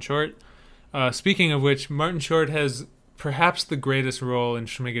and Martin Short. Speaking of which, Martin Short has perhaps the greatest role in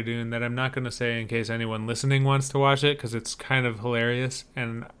Schmigadoon that I'm not going to say in case anyone listening wants to watch it because it's kind of hilarious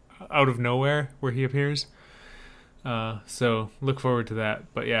and out of nowhere where he appears. So look forward to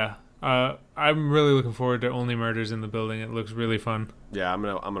that. But yeah, I'm really looking forward to Only Murders in the Building. It looks really fun. Yeah, I'm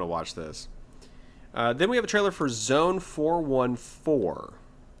gonna watch this. Then we have a trailer for Zone 414.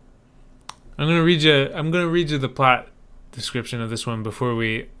 I'm gonna read you the plot description of this one before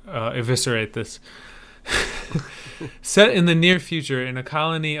we eviscerate this. Set in the near future in a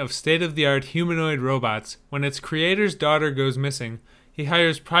colony of state-of-the-art humanoid robots, when its creator's daughter goes missing, he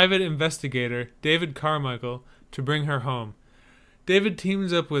hires private investigator David Carmichael to bring her home. David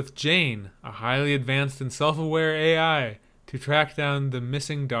teams up with Jane, a highly advanced and self-aware AI, to track down the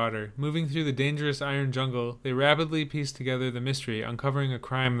missing daughter. Moving through the dangerous iron jungle, they rapidly piece together the mystery, uncovering a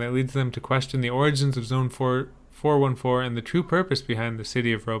crime that leads them to question the origins of Zone 414 and the true purpose behind the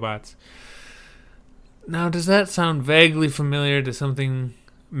City of Robots. Now, does that sound vaguely familiar to something,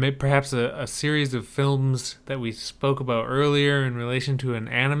 perhaps a series of films that we spoke about earlier in relation to an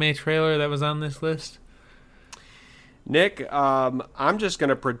anime trailer that was on this list? Nick, I'm just going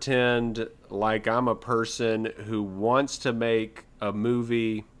to pretend like I'm a person who wants to make a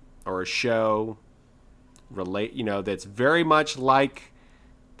movie or a show that's very much like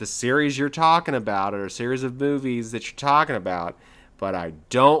the series you're talking about or a series of movies that you're talking about, but I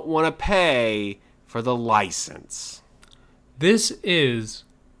don't want to pay for the license. This is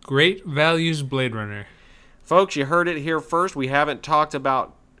Great Values Blade Runner. Folks, you heard it here first. We haven't talked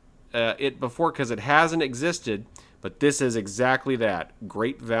about it before because it hasn't existed, but this is exactly that.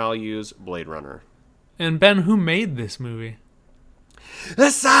 Great Values Blade Runner. And Ben, who made this movie? The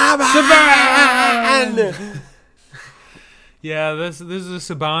Saban! Yeah, this is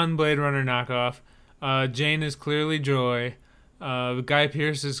a Saban Blade Runner knockoff. Jane is clearly Joy. Guy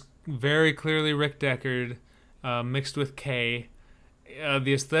Pearce is very clearly Rick Deckard, mixed with Kay.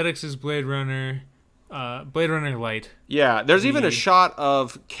 The aesthetics is Blade Runner Light. Yeah, there's even a shot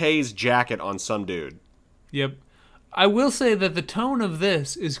of Kay's jacket on some dude. Yep. I will say that the tone of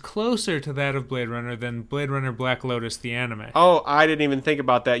this is closer to that of Blade Runner than Blade Runner Black Lotus, the anime. Oh, I didn't even think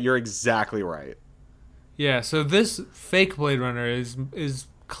about that. You're exactly right. Yeah, so this fake Blade Runner is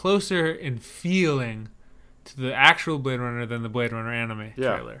closer in feeling to the actual Blade Runner than the Blade Runner anime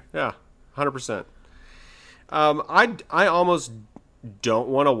trailer. Yeah, 100%. I almost don't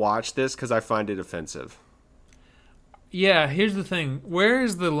want to watch this because I find it offensive. Yeah, here's the thing. Where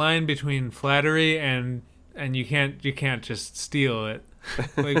is the line between flattery and you can't just steal it?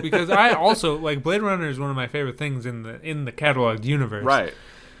 Like, because I also like Blade Runner is one of my favorite things in the cataloged universe. Right.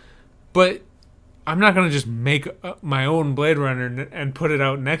 But I'm not going to just make my own Blade Runner and put it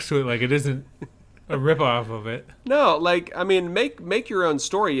out next to it like it isn't a ripoff of it. No, like, I mean, make your own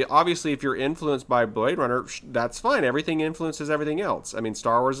story. Obviously, if you're influenced by Blade Runner, that's fine. Everything influences everything else. I mean,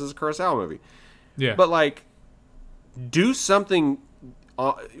 Star Wars is a Kurosawa movie. Yeah. But, like, do something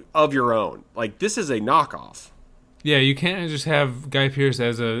of your own. Like, this is a knockoff. Yeah, you can't just have Guy Pearce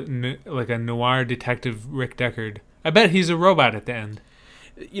as a noir detective Rick Deckard. I bet he's a robot at the end.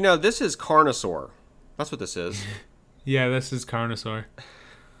 You know, this is Carnosaur. That's what this is. Yeah, this is Carnosaur.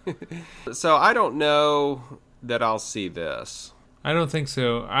 So I don't know that I'll see this. I don't think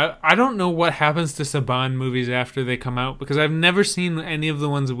so. I don't know what happens to Saban movies after they come out because I've never seen any of the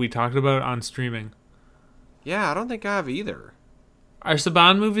ones that we talked about on streaming. Yeah, I don't think I have either. Are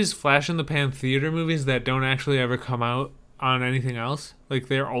Saban movies flash-in-the-pan theater movies that don't actually ever come out on anything else? Like,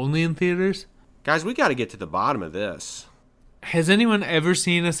 they're only in theaters? Guys, we got to get to the bottom of this. Has anyone ever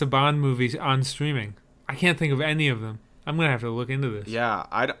seen a Saban movie on streaming? I can't think of any of them. I'm going to have to look into this. Yeah,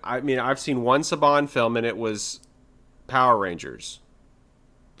 I mean, I've seen one Saban film, and it was Power Rangers.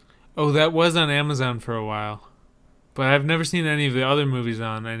 Oh, that was on Amazon for a while. But I've never seen any of the other movies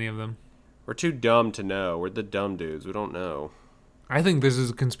on any of them. We're too dumb to know. We're the dumb dudes. We don't know. I think this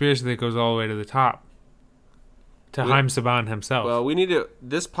is a conspiracy that goes all the way to the top. To Haim Saban himself. Well, we need to...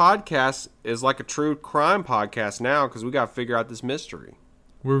 This podcast is like a true crime podcast now because we got to figure out this mystery.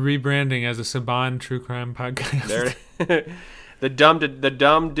 We're rebranding as a Saban true crime podcast. The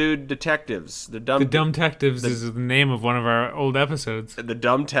dumb dude detectives. The dumb detectives is the name of one of our old episodes. The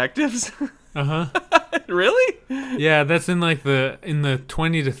dumb detectives? Uh-huh. Really? Yeah, that's in like in the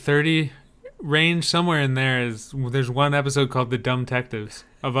 20 to 30 range. Somewhere in there's one episode called The Dumb Detectives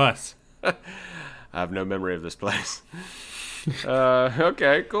of us. I have no memory of this place.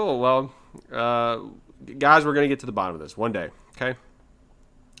 Okay, cool. Well, guys, we're going to get to the bottom of this one day, okay?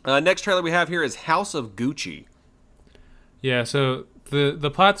 Next trailer we have here is House of Gucci. Yeah, so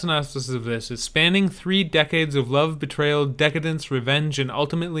the plot synopsis of this is spanning 3 decades of love, betrayal, decadence, revenge, and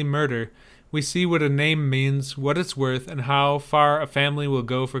ultimately murder. We see what a name means, what it's worth, and how far a family will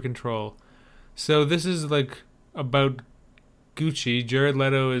go for control. So this is like about Gucci. Jared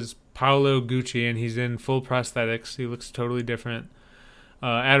Leto is Paolo Gucci, and he's in full prosthetics. He looks totally different.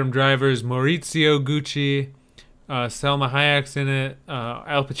 Adam Driver is Maurizio Gucci. Selma Hayek's in it.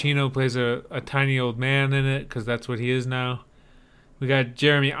 Al Pacino plays a tiny old man in it because that's what he is now. We got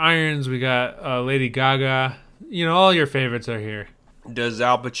Jeremy Irons. We got Lady Gaga. You know, all your favorites are here. Does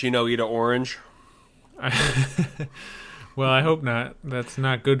Al Pacino eat an orange? Well, I hope not. That's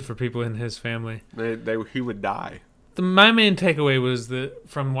not good for people in his family. He would die. My main takeaway was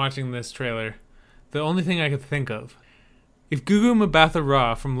from watching this trailer, the only thing I could think of, if Gugu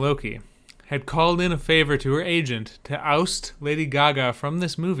Mbatha-Raw from Loki had called in a favor to her agent to oust Lady Gaga from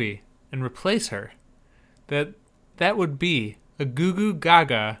this movie and replace her, that would be a Gugu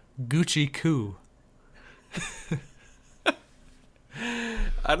Gaga Gucci coup.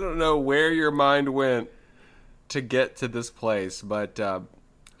 I don't know where your mind went to get to this place, but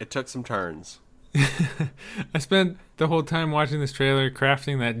it took some turns. I spent the whole time watching this trailer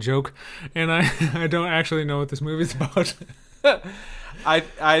crafting that joke, and I don't actually know what this movie's about.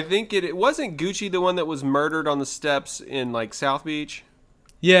 I think it wasn't Gucci the one that was murdered on the steps in like South Beach.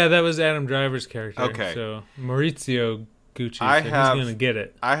 Yeah, that was Adam Driver's character. Okay, so Maurizio Gucci. He's gonna get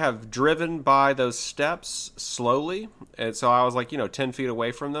it. I have driven by those steps slowly, and so I was like 10 feet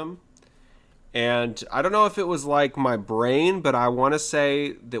away from them, And I don't know if it was like my brain, but I want to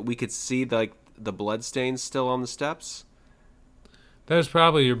say that we could see the blood stains still on the steps. That was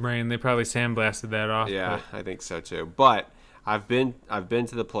probably your brain. They probably sandblasted that off. Yeah, I think so too. But I've been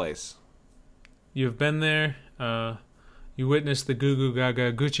to the place. You've been there. You witnessed the Goo Goo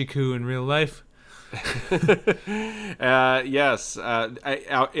Gaga Gucci Coup in real life. Yes.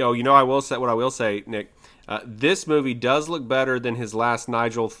 I will say what I will say, Nick. This movie does look better than his last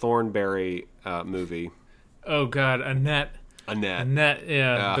Nigel Thornberry movie. Oh God, Annette. Annette.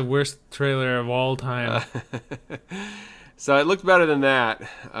 Yeah, the worst trailer of all time. So it looked better than that.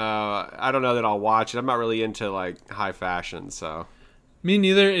 I don't know that I'll watch it. I'm not really into like high fashion, so. Me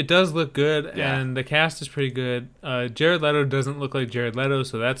neither. It does look good, Yeah. and the cast is pretty good. Jared Leto doesn't look like Jared Leto,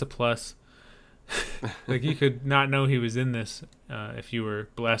 so that's a plus. Like, you could not know he was in this if you were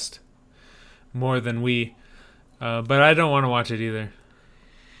blessed more than we. But I don't want to watch it either.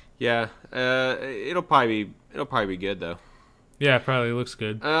 Yeah, it'll probably be good though. Yeah, it probably looks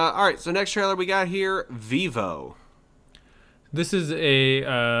good. All right, so next trailer we got here, Vivo. This is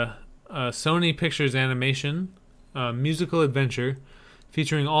a Sony Pictures Animation musical adventure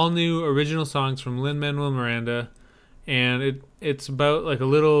featuring all new original songs from Lin-Manuel Miranda, and it's about like a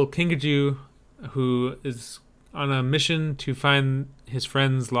little kinkajou who is on a mission to find his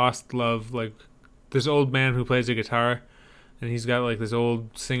friend's lost love, like this old man who plays a guitar, and he's got like this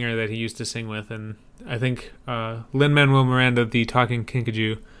old singer that he used to sing with, and I think Lin-Manuel Miranda, the talking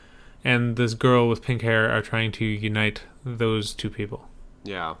kinkajou, and this girl with pink hair are trying to unite those two people.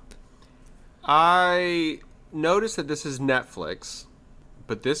 Yeah. I noticed that this is Netflix,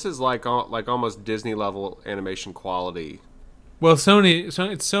 but this is like almost Disney level animation quality. Well, it's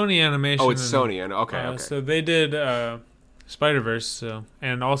Sony Animation. Oh, it's Sony. Okay. So they did Spider-Verse,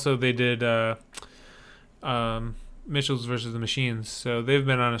 and also they did Mitchell's versus the Machines. So they've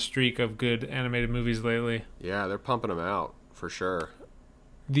been on a streak of good animated movies lately. Yeah, they're pumping them out for sure.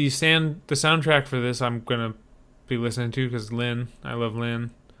 The soundtrack for this I'm gonna be listening to because I love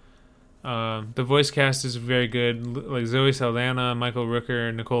Lin. The voice cast is very good, like Zoe Saldana, Michael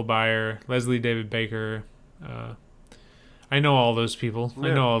Rooker, Nicole Byer, Leslie David Baker. I know all those people. Yeah.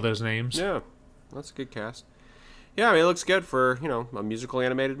 I know all those names. Yeah, that's a good cast. Yeah, I mean, it looks good for a musical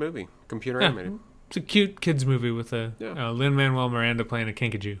animated movie, computer animated. It's a cute kids movie with Lin-Manuel Miranda playing a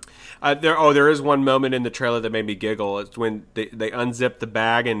kinkajou. There is one moment in the trailer that made me giggle. It's when they unzip the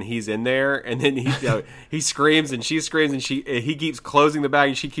bag and he's in there, and then he screams and she screams and he keeps closing the bag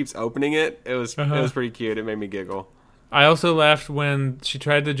and she keeps opening it. It was pretty cute. It made me giggle. I also laughed when she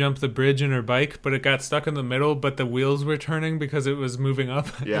tried to jump the bridge in her bike, but it got stuck in the middle, but the wheels were turning because it was moving up,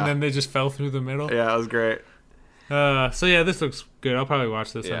 Yeah. and then they just fell through the middle. Yeah, it was great. So yeah, this looks good. I'll probably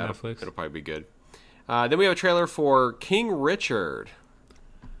watch this on Netflix. It'll probably be good. Then we have a trailer for King Richard.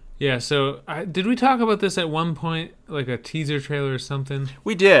 Yeah, so did we talk about this at one point, like a teaser trailer or something?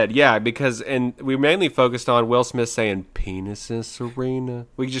 We did, yeah, and we mainly focused on Will Smith saying "penises, Serena."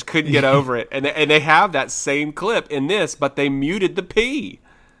 We just couldn't get over it, and they have that same clip in this, but they muted the P.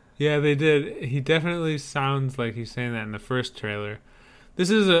 Yeah, they did. He definitely sounds like he's saying that in the first trailer.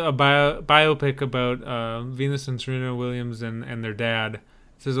 This is a biopic about Venus and Serena Williams and their dad.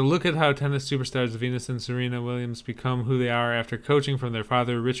 It says, a look at how tennis superstars Venus and Serena Williams become who they are after coaching from their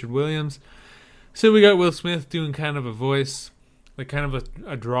father, Richard Williams. So we got Will Smith doing kind of a voice, like kind of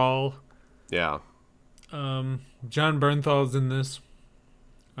a drawl. Yeah. John Bernthal's in this.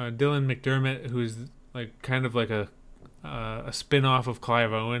 Dylan McDermott, who's like kind of like a spin-off of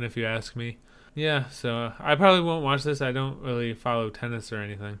Clive Owen, if you ask me. Yeah, so I probably won't watch this. I don't really follow tennis or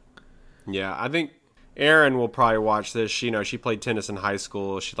anything. Yeah, I think Erin will probably watch this. She played tennis in high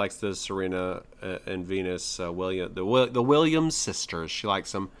school. She likes the Serena and Venus the Williams sisters. She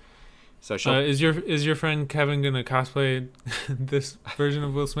likes them. So is your friend Kevin gonna cosplay this version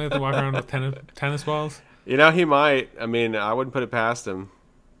of Will Smith and walk around with tennis balls? He might. I mean, I wouldn't put it past him.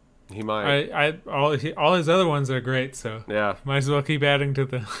 He might. All his other ones are great. So yeah, might as well keep adding to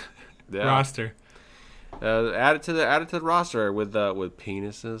the roster. Add it to the roster with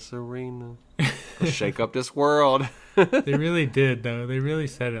penises, Serena. Shake up this world. They really did, though. They really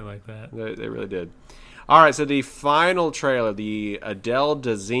said it like that. They really did. All right, so the final trailer, the Adele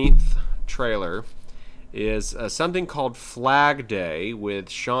Dazeemth trailer, is something called Flag Day with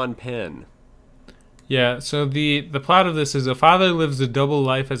Sean Penn. Yeah, so the plot of this is a father lives a double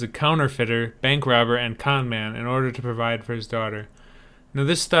life as a counterfeiter, bank robber, and con man in order to provide for his daughter. Now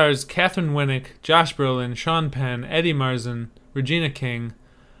this stars Catherine Winnick, Josh Brolin, Sean Penn, Eddie Marsan, Regina King.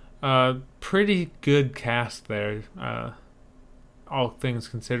 Pretty good cast there, all things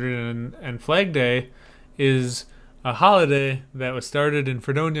considered. And Flag Day is a holiday that was started in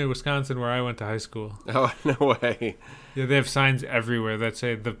Fredonia, Wisconsin, where I went to high school. Oh, no way. Yeah, they have signs everywhere that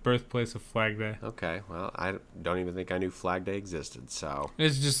say the birthplace of Flag Day. Okay, well, I don't even think I knew Flag Day existed, so.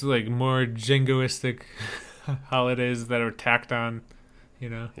 It's just like more jingoistic holidays that are tacked on, you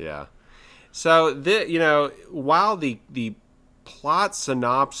know. Yeah. So, while the plot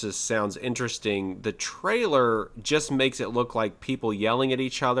synopsis sounds interesting, the trailer just makes it look like people yelling at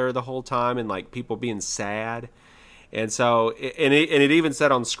each other the whole time and like people being sad. And so, and it even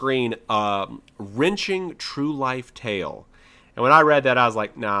said on screen, wrenching true life tale. And when I read that, I was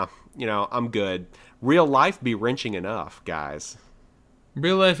like, nah, I'm good. Real life be wrenching enough, guys.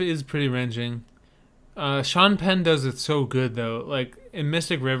 Real life is pretty wrenching. Sean Penn does it so good, though. Like, in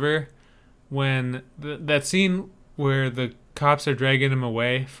Mystic River, when that scene where the cops are dragging him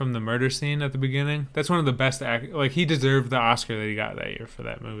away from the murder scene at the beginning, that's one of the best like, he deserved the Oscar that he got that year for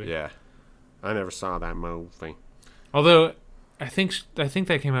that movie. Yeah. I never saw that movie. Although, I think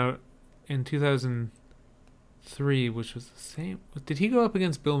that came out in 2003, which was the same. Did he go up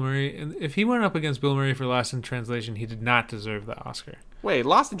against Bill Murray? And if he went up against Bill Murray for Lost in Translation, he did not deserve the Oscar. Wait,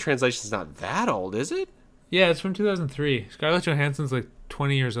 Lost in Translation is not that old, is it? Yeah, it's from 2003. Scarlett Johansson's like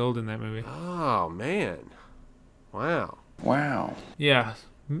 20 years old in that movie. Oh, man. Wow. Yeah.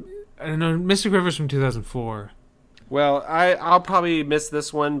 I don't know. Mystic River's from 2004. Well, I'll probably miss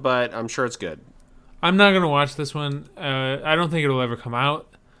this one, but I'm sure it's good. I'm not going to watch this one. I don't think it'll ever come out.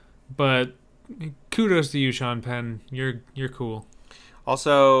 But kudos to you, Sean Penn. You're cool.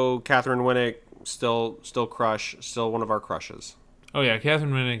 Also, Catherine Winnick, still crush, still one of our crushes. Oh, yeah.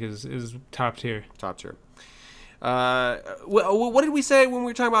 Catherine Winnick is top tier. Top tier. What did we say when we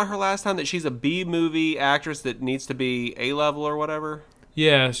were talking about her last time? That she's a B-movie actress that needs to be A-level or whatever?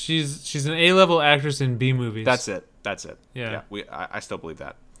 Yeah, she's an A-level actress in B movies. That's it. Yeah. I still believe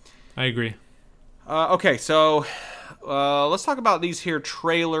that. I agree. Okay, so let's talk about these here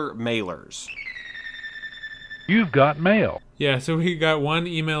trailer mailers. You've got mail. Yeah, so we got one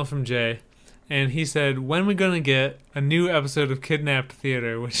email from Jay, and he said, when we going to get a new episode of Kidnapped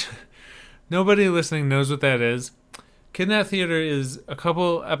Theater, which nobody listening knows what that is. Kidnapped Theater is a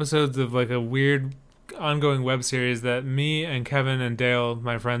couple episodes of like a weird ongoing web series that me and Kevin and Dale,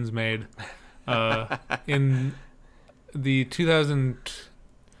 my friends, made in the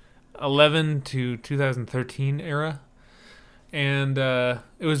 2011 to 2013 era. And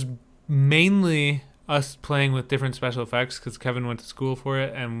it was mainly us playing with different special effects because Kevin went to school for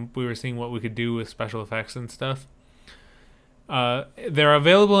it and we were seeing what we could do with special effects and stuff. They're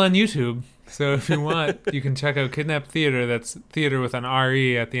available on YouTube, so if you want, you can check out Kidnapped Theater. That's theater with an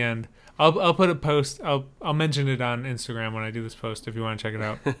R-E at the end. I'll put a post. I'll mention it on Instagram when I do this post if you want to check it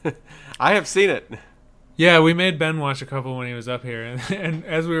out. I have seen it. Yeah, we made Ben watch a couple when he was up here, and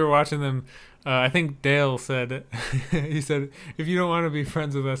as we were watching them, I think Dale said, he said, if you don't want to be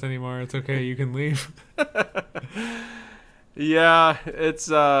friends with us anymore, it's okay, you can leave. Yeah,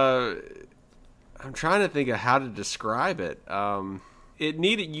 it's I'm trying to think of how to describe it.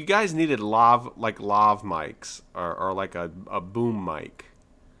 You guys needed lav mics or like a boom mic.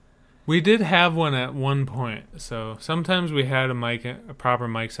 We did have one at one point, so sometimes we had a proper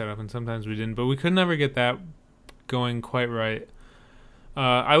mic setup, and sometimes we didn't, but we could never get that going quite right.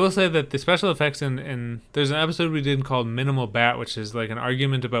 I will say that the special effects in there's an episode we did called Minimal Bat, which is like an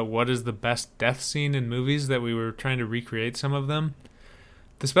argument about what is the best death scene in movies that we were trying to recreate some of them.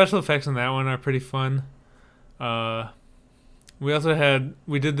 The special effects in that one are pretty fun.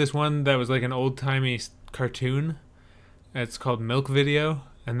 We did this one that was like an old-timey cartoon. It's called Milk Video.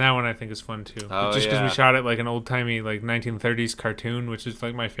 And that one I think is fun too. Oh, just because yeah. we shot it like an old-timey like 1930s cartoon, which is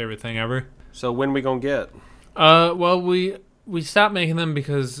like my favorite thing ever. So when we gonna get? Well, we stopped making them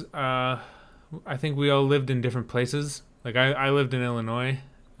because I think we all lived in different places. Like I lived in Illinois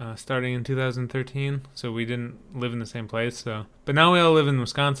starting in 2013, so we didn't live in the same place. So, but now we all live in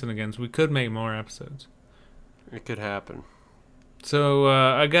Wisconsin again, so we could make more episodes. It could happen. So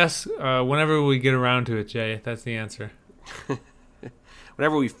I guess whenever we get around to it, Jay, that's the answer.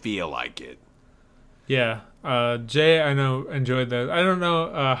 Whenever we feel like it. Yeah. Jay, I know, enjoyed that. I don't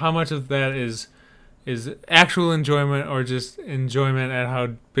know how much of that is actual enjoyment or just enjoyment at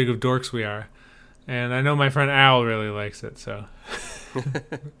how big of dorks we are. And I know my friend Al really likes it, so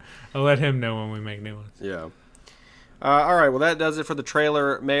I'll let him know when we make new ones. Yeah. All right, well, that does it for the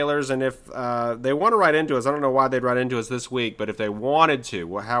trailer mailers. And if they want to write into us, I don't know why they'd write into us this week, but if they wanted to,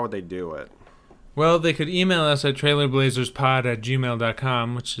 well, how would they do it? Well, they could email us at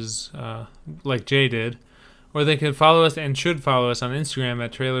trailerblazerspod@gmail.com, which is like Jay did. Or they could follow us and should follow us on Instagram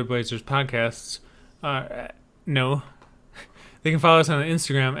at trailerblazerspodcasts. No. They can follow us on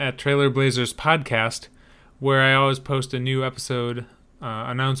Instagram at trailerblazerspodcast, where I always post a new episode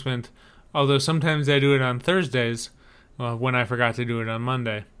announcement, although sometimes I do it on Thursdays when I forgot to do it on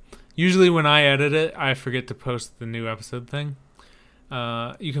Monday. Usually when I edit it, I forget to post the new episode thing.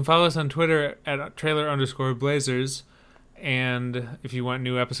 You can follow us on Twitter at @trailer_blazers, and if you want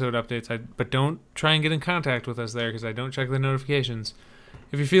new episode updates, but don't try and get in contact with us there because I don't check the notifications.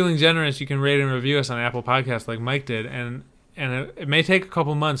 If you're feeling generous, you can rate and review us on Apple Podcasts like Mike did, and it may take a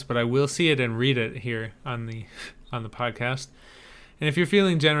couple months, but I will see it and read it here on the podcast. And if you're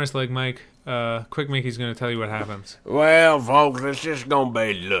feeling generous like Mike, Quick Mickey's going to tell you what happens. Well, folks, it's just going to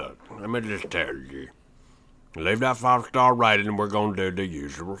be, look, let me just tell you. Leave that 5-star rating, and we're going to do the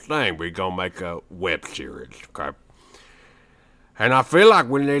usual thing. We're going to make a web series, okay? And I feel like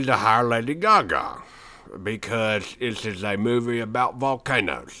we need to hire Lady Gaga, because this is a movie about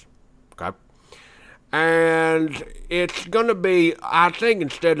volcanoes, okay? And it's going to be, I think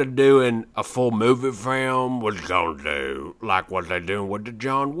instead of doing a full movie film, we're going to do like what they're doing with the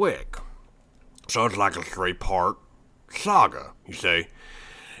John Wick. So it's like a 3-part saga, you see.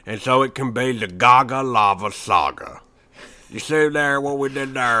 And so it can be the Gaga Lava Saga. You see there what we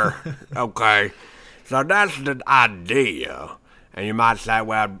did there? Okay. So that's the idea. And you might say,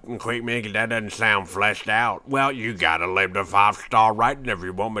 well, Quick Mickey, that doesn't sound fleshed out. Well, you gotta leave the 5-star rating if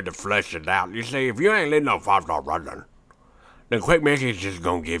you want me to flesh it out. You see, if you ain't leaving no 5-star rating, then Quick Mickey's just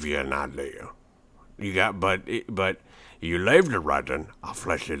gonna give you an idea. But you leave the rating, I'll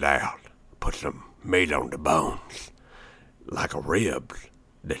flesh it out. Put some meat on the bones, like a ribs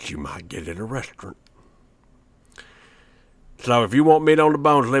that you might get at a restaurant. So if you want meat on the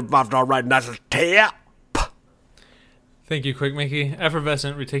bones, leave a 5-star rating. That's a tip. Thank you, Quick Mickey.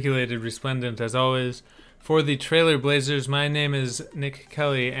 Effervescent, reticulated, resplendent, as always. For the Trailer Blazers, my name is Nick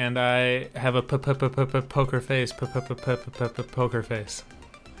Kelly, and I have a poker face. Poker face.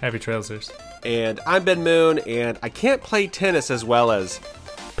 Happy Trailsers. And I'm Ben Moon, and I can't play tennis as well as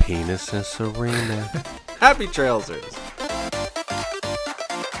Penis and Serena. Happy Trailsers.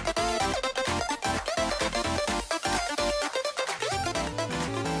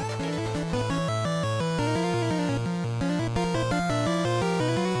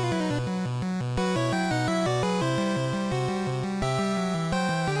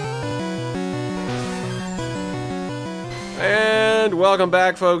 And welcome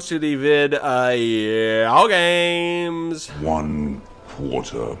back, folks, to the vid All Games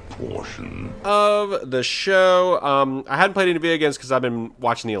 1/4 portion of the show. I hadn't played any video games because I've been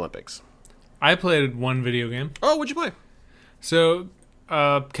watching the Olympics. I played one video game. Oh, what'd you play? So,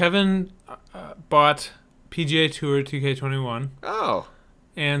 Kevin bought PGA Tour 2K21. Oh.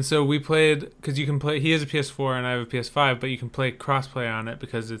 And so we played, because you can play, he has a PS4 and I have a PS5, but you can play crossplay on it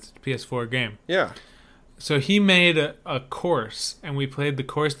because it's a PS4 game. Yeah. So he made a course, and we played the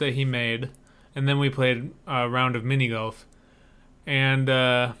course that he made, and then we played a round of mini golf. And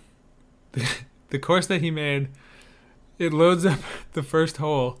the course that he made, it loads up the first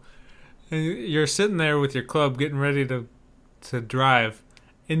hole, and you're sitting there with your club getting ready to drive,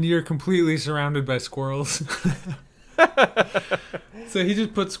 and you're completely surrounded by squirrels. So he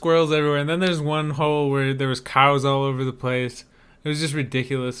just put squirrels everywhere, and then there's one hole where there was cows all over the place. It was just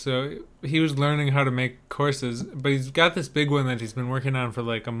ridiculous. So he was learning how to make courses, but he's got this big one that he's been working on for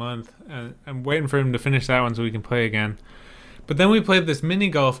like a month, and I'm waiting for him to finish that one so we can play again. But then we played this mini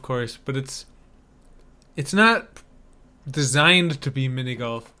golf course, but it's not designed to be mini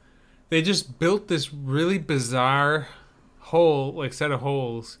golf. They just built this really bizarre hole, like set of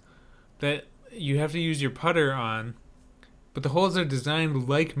holes, that you have to use your putter on. But the holes are designed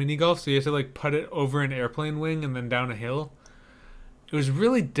like mini golf, so you have to like putt it over an airplane wing and then down a hill. It was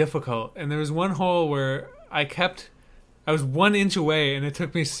really difficult, and there was one hole where I was 1 inch away, and it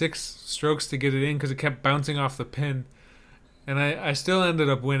took me 6 strokes to get it in because it kept bouncing off the pin. And I still ended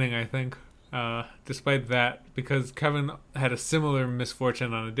up winning, I think, despite that, because Kevin had a similar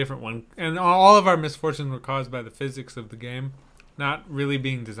misfortune on a different one. And all of our misfortunes were caused by the physics of the game, not really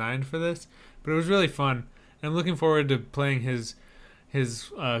being designed for this. But it was really fun. And I'm looking forward to playing his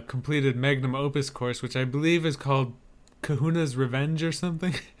completed magnum opus course, which I believe is called Kahuna's Revenge or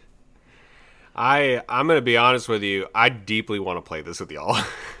something. I'm going to be honest with you. I deeply want to play this with y'all.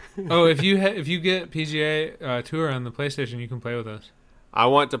 Oh, if you get PGA Tour on the PlayStation, you can play with us. I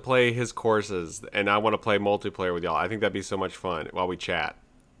want to play his courses, and I want to play multiplayer with y'all. I think that'd be so much fun while we chat.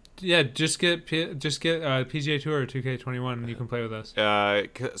 Yeah, just get PGA Tour or 2K21, and you can play with us.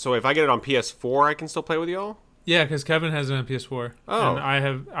 So if I get it on PS4, I can still play with y'all? Yeah, because Kevin has it on PS4. Oh.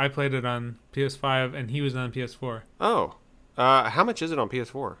 And I played it on PS5, and he was on PS4. Oh. How much is it on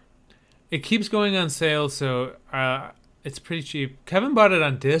PS4? It keeps going on sale, so it's pretty cheap. Kevin bought it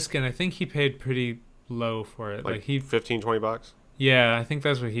on disc, and I think he paid pretty low for it. Like he 15, $20. Yeah, I think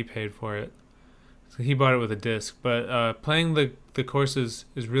that's what he paid for it. So he bought it with a disc. But playing the courses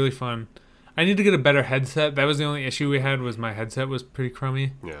is really fun. I need to get a better headset. That was the only issue we had, was my headset was pretty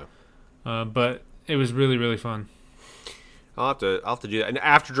crummy. Yeah. But it was really, really fun. I'll have to do that. And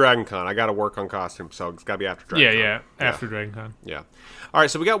after Dragon Con, I got to work on costumes, so it's got to be after Dragon Con. Yeah, after Dragon Con. Yeah. All right,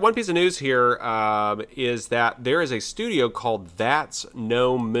 so we got one piece of news here, is that there is a studio called That's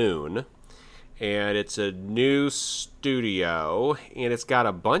No Moon, and it's a new studio, and it's got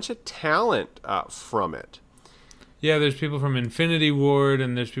a bunch of talent from it. Yeah, there's people from Infinity Ward,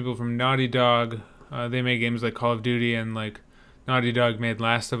 and there's people from Naughty Dog. They made games like Call of Duty, and like Naughty Dog made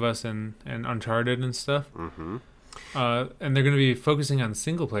Last of Us and Uncharted and stuff. Mm-hmm. And they're going to be focusing on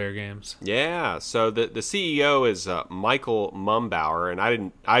single-player games. Yeah, so the CEO is Michael Mumbauer,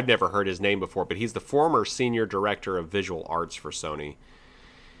 and I've never heard his name before, but he's the former senior director of visual arts for Sony.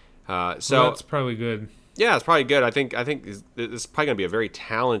 So well, that's probably good. Yeah, it's probably good. I think it's probably going to be a very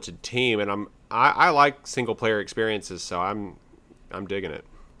talented team, and I like single-player experiences, so I'm digging it.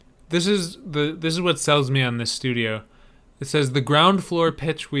 This is what sells me on this studio. It says the ground floor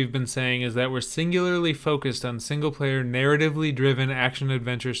pitch we've been saying is that we're singularly focused on single-player, narratively driven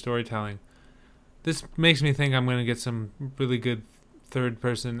action-adventure storytelling. This makes me think I'm going to get some really good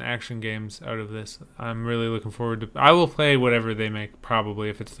third-person action games out of this. I'm really looking forward to. I will play whatever they make,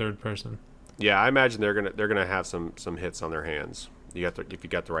 probably if it's third-person. Yeah, I imagine they're gonna have some hits on their hands. If you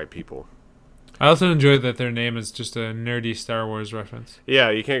got the right people. I also enjoy that their name is just a nerdy Star Wars reference.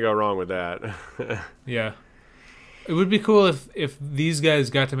 Yeah, you can't go wrong with that. Yeah. It would be cool if these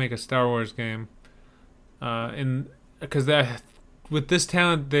guys got to make a Star Wars game, because with this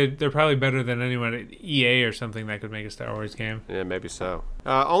talent, they're probably better than anyone at EA or something that could make a Star Wars game. Yeah, maybe so.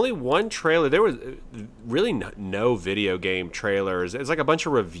 Only one trailer. There was really no video game trailers. It's like a bunch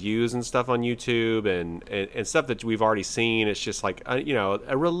of reviews and stuff on YouTube and stuff that we've already seen. It's just like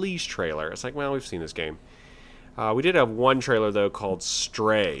a release trailer. It's like, well, we've seen this game. We did have one trailer though called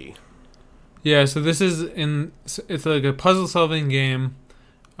Stray. Yeah, so it's like a puzzle-solving game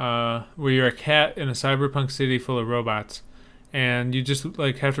where you're a cat in a cyberpunk city full of robots, and you just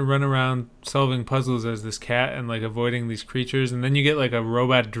like have to run around solving puzzles as this cat and like avoiding these creatures, and then you get like a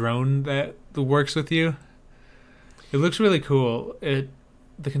robot drone that works with you. It looks really cool.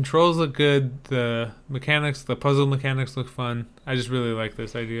 The controls look good. The puzzle mechanics look fun. I just really like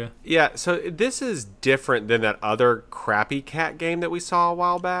this idea. Yeah, so this is different than that other crappy cat game that we saw a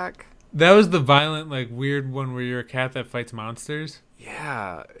while back. That was the violent, like, weird one where you're a cat that fights monsters.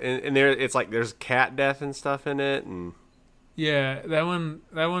 Yeah, and it's like there's cat death and stuff in it, and yeah, that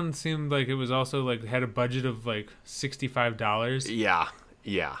one seemed like it was also like had a budget of like $65.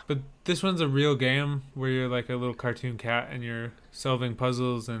 Yeah. But this one's a real game where you're like a little cartoon cat and you're solving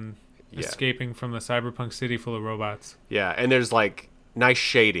puzzles and escaping from the cyberpunk city full of robots. Yeah, and there's like nice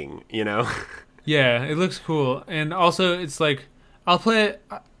shading, Yeah, it looks cool, and also it's like I'll play it.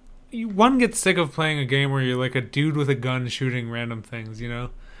 One gets sick of playing a game where you're like a dude with a gun shooting random things,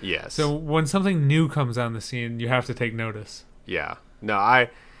 Yes. So when something new comes on the scene, you have to take notice. Yeah. No,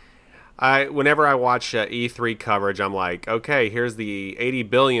 I whenever I watch E3 coverage, I'm like, okay, here's the 80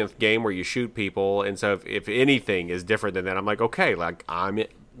 billionth game where you shoot people, and so if anything is different than that, I'm like, okay, like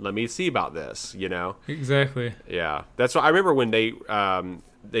let me see about this, Exactly. Yeah. That's what I remember when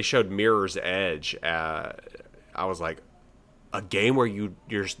they showed Mirror's Edge. I was like, a game where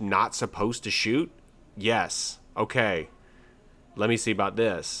you're not supposed to shoot? Yes. Okay. Let me see about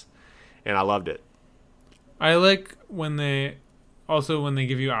this. And I loved it. I like when they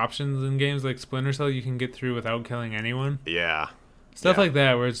give you options in games like Splinter Cell you can get through without killing anyone. Yeah. Stuff like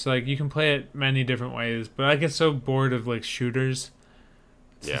that where it's like you can play it many different ways, but I get so bored of like shooters.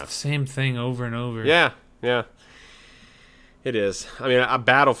 It's like the same thing over and over. Yeah. It is. I mean, a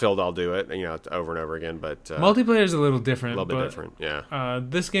Battlefield, I'll do it, over and over again, but multiplayer is a little different. A little bit different, yeah.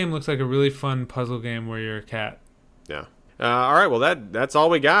 This game looks like a really fun puzzle game where you're a cat. Yeah. All right. Well, that's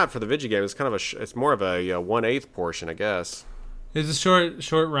all we got for the video game. It's kind of it's more of a 1/8 portion, I guess. It's a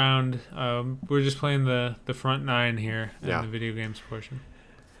short round. We're just playing the front 9 here in the video games portion.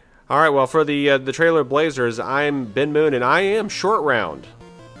 All right. Well, for the Trailer Blazers, I'm Ben Moon, and I am Short Round.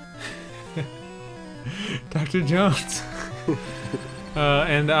 Dr. Jones.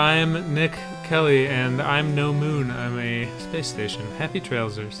 And I'm Nick Kelly, and I'm No Moon. I'm a space station. Happy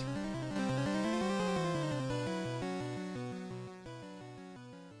Trailsers.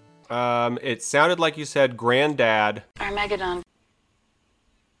 It sounded like you said Granddad. Armageddon.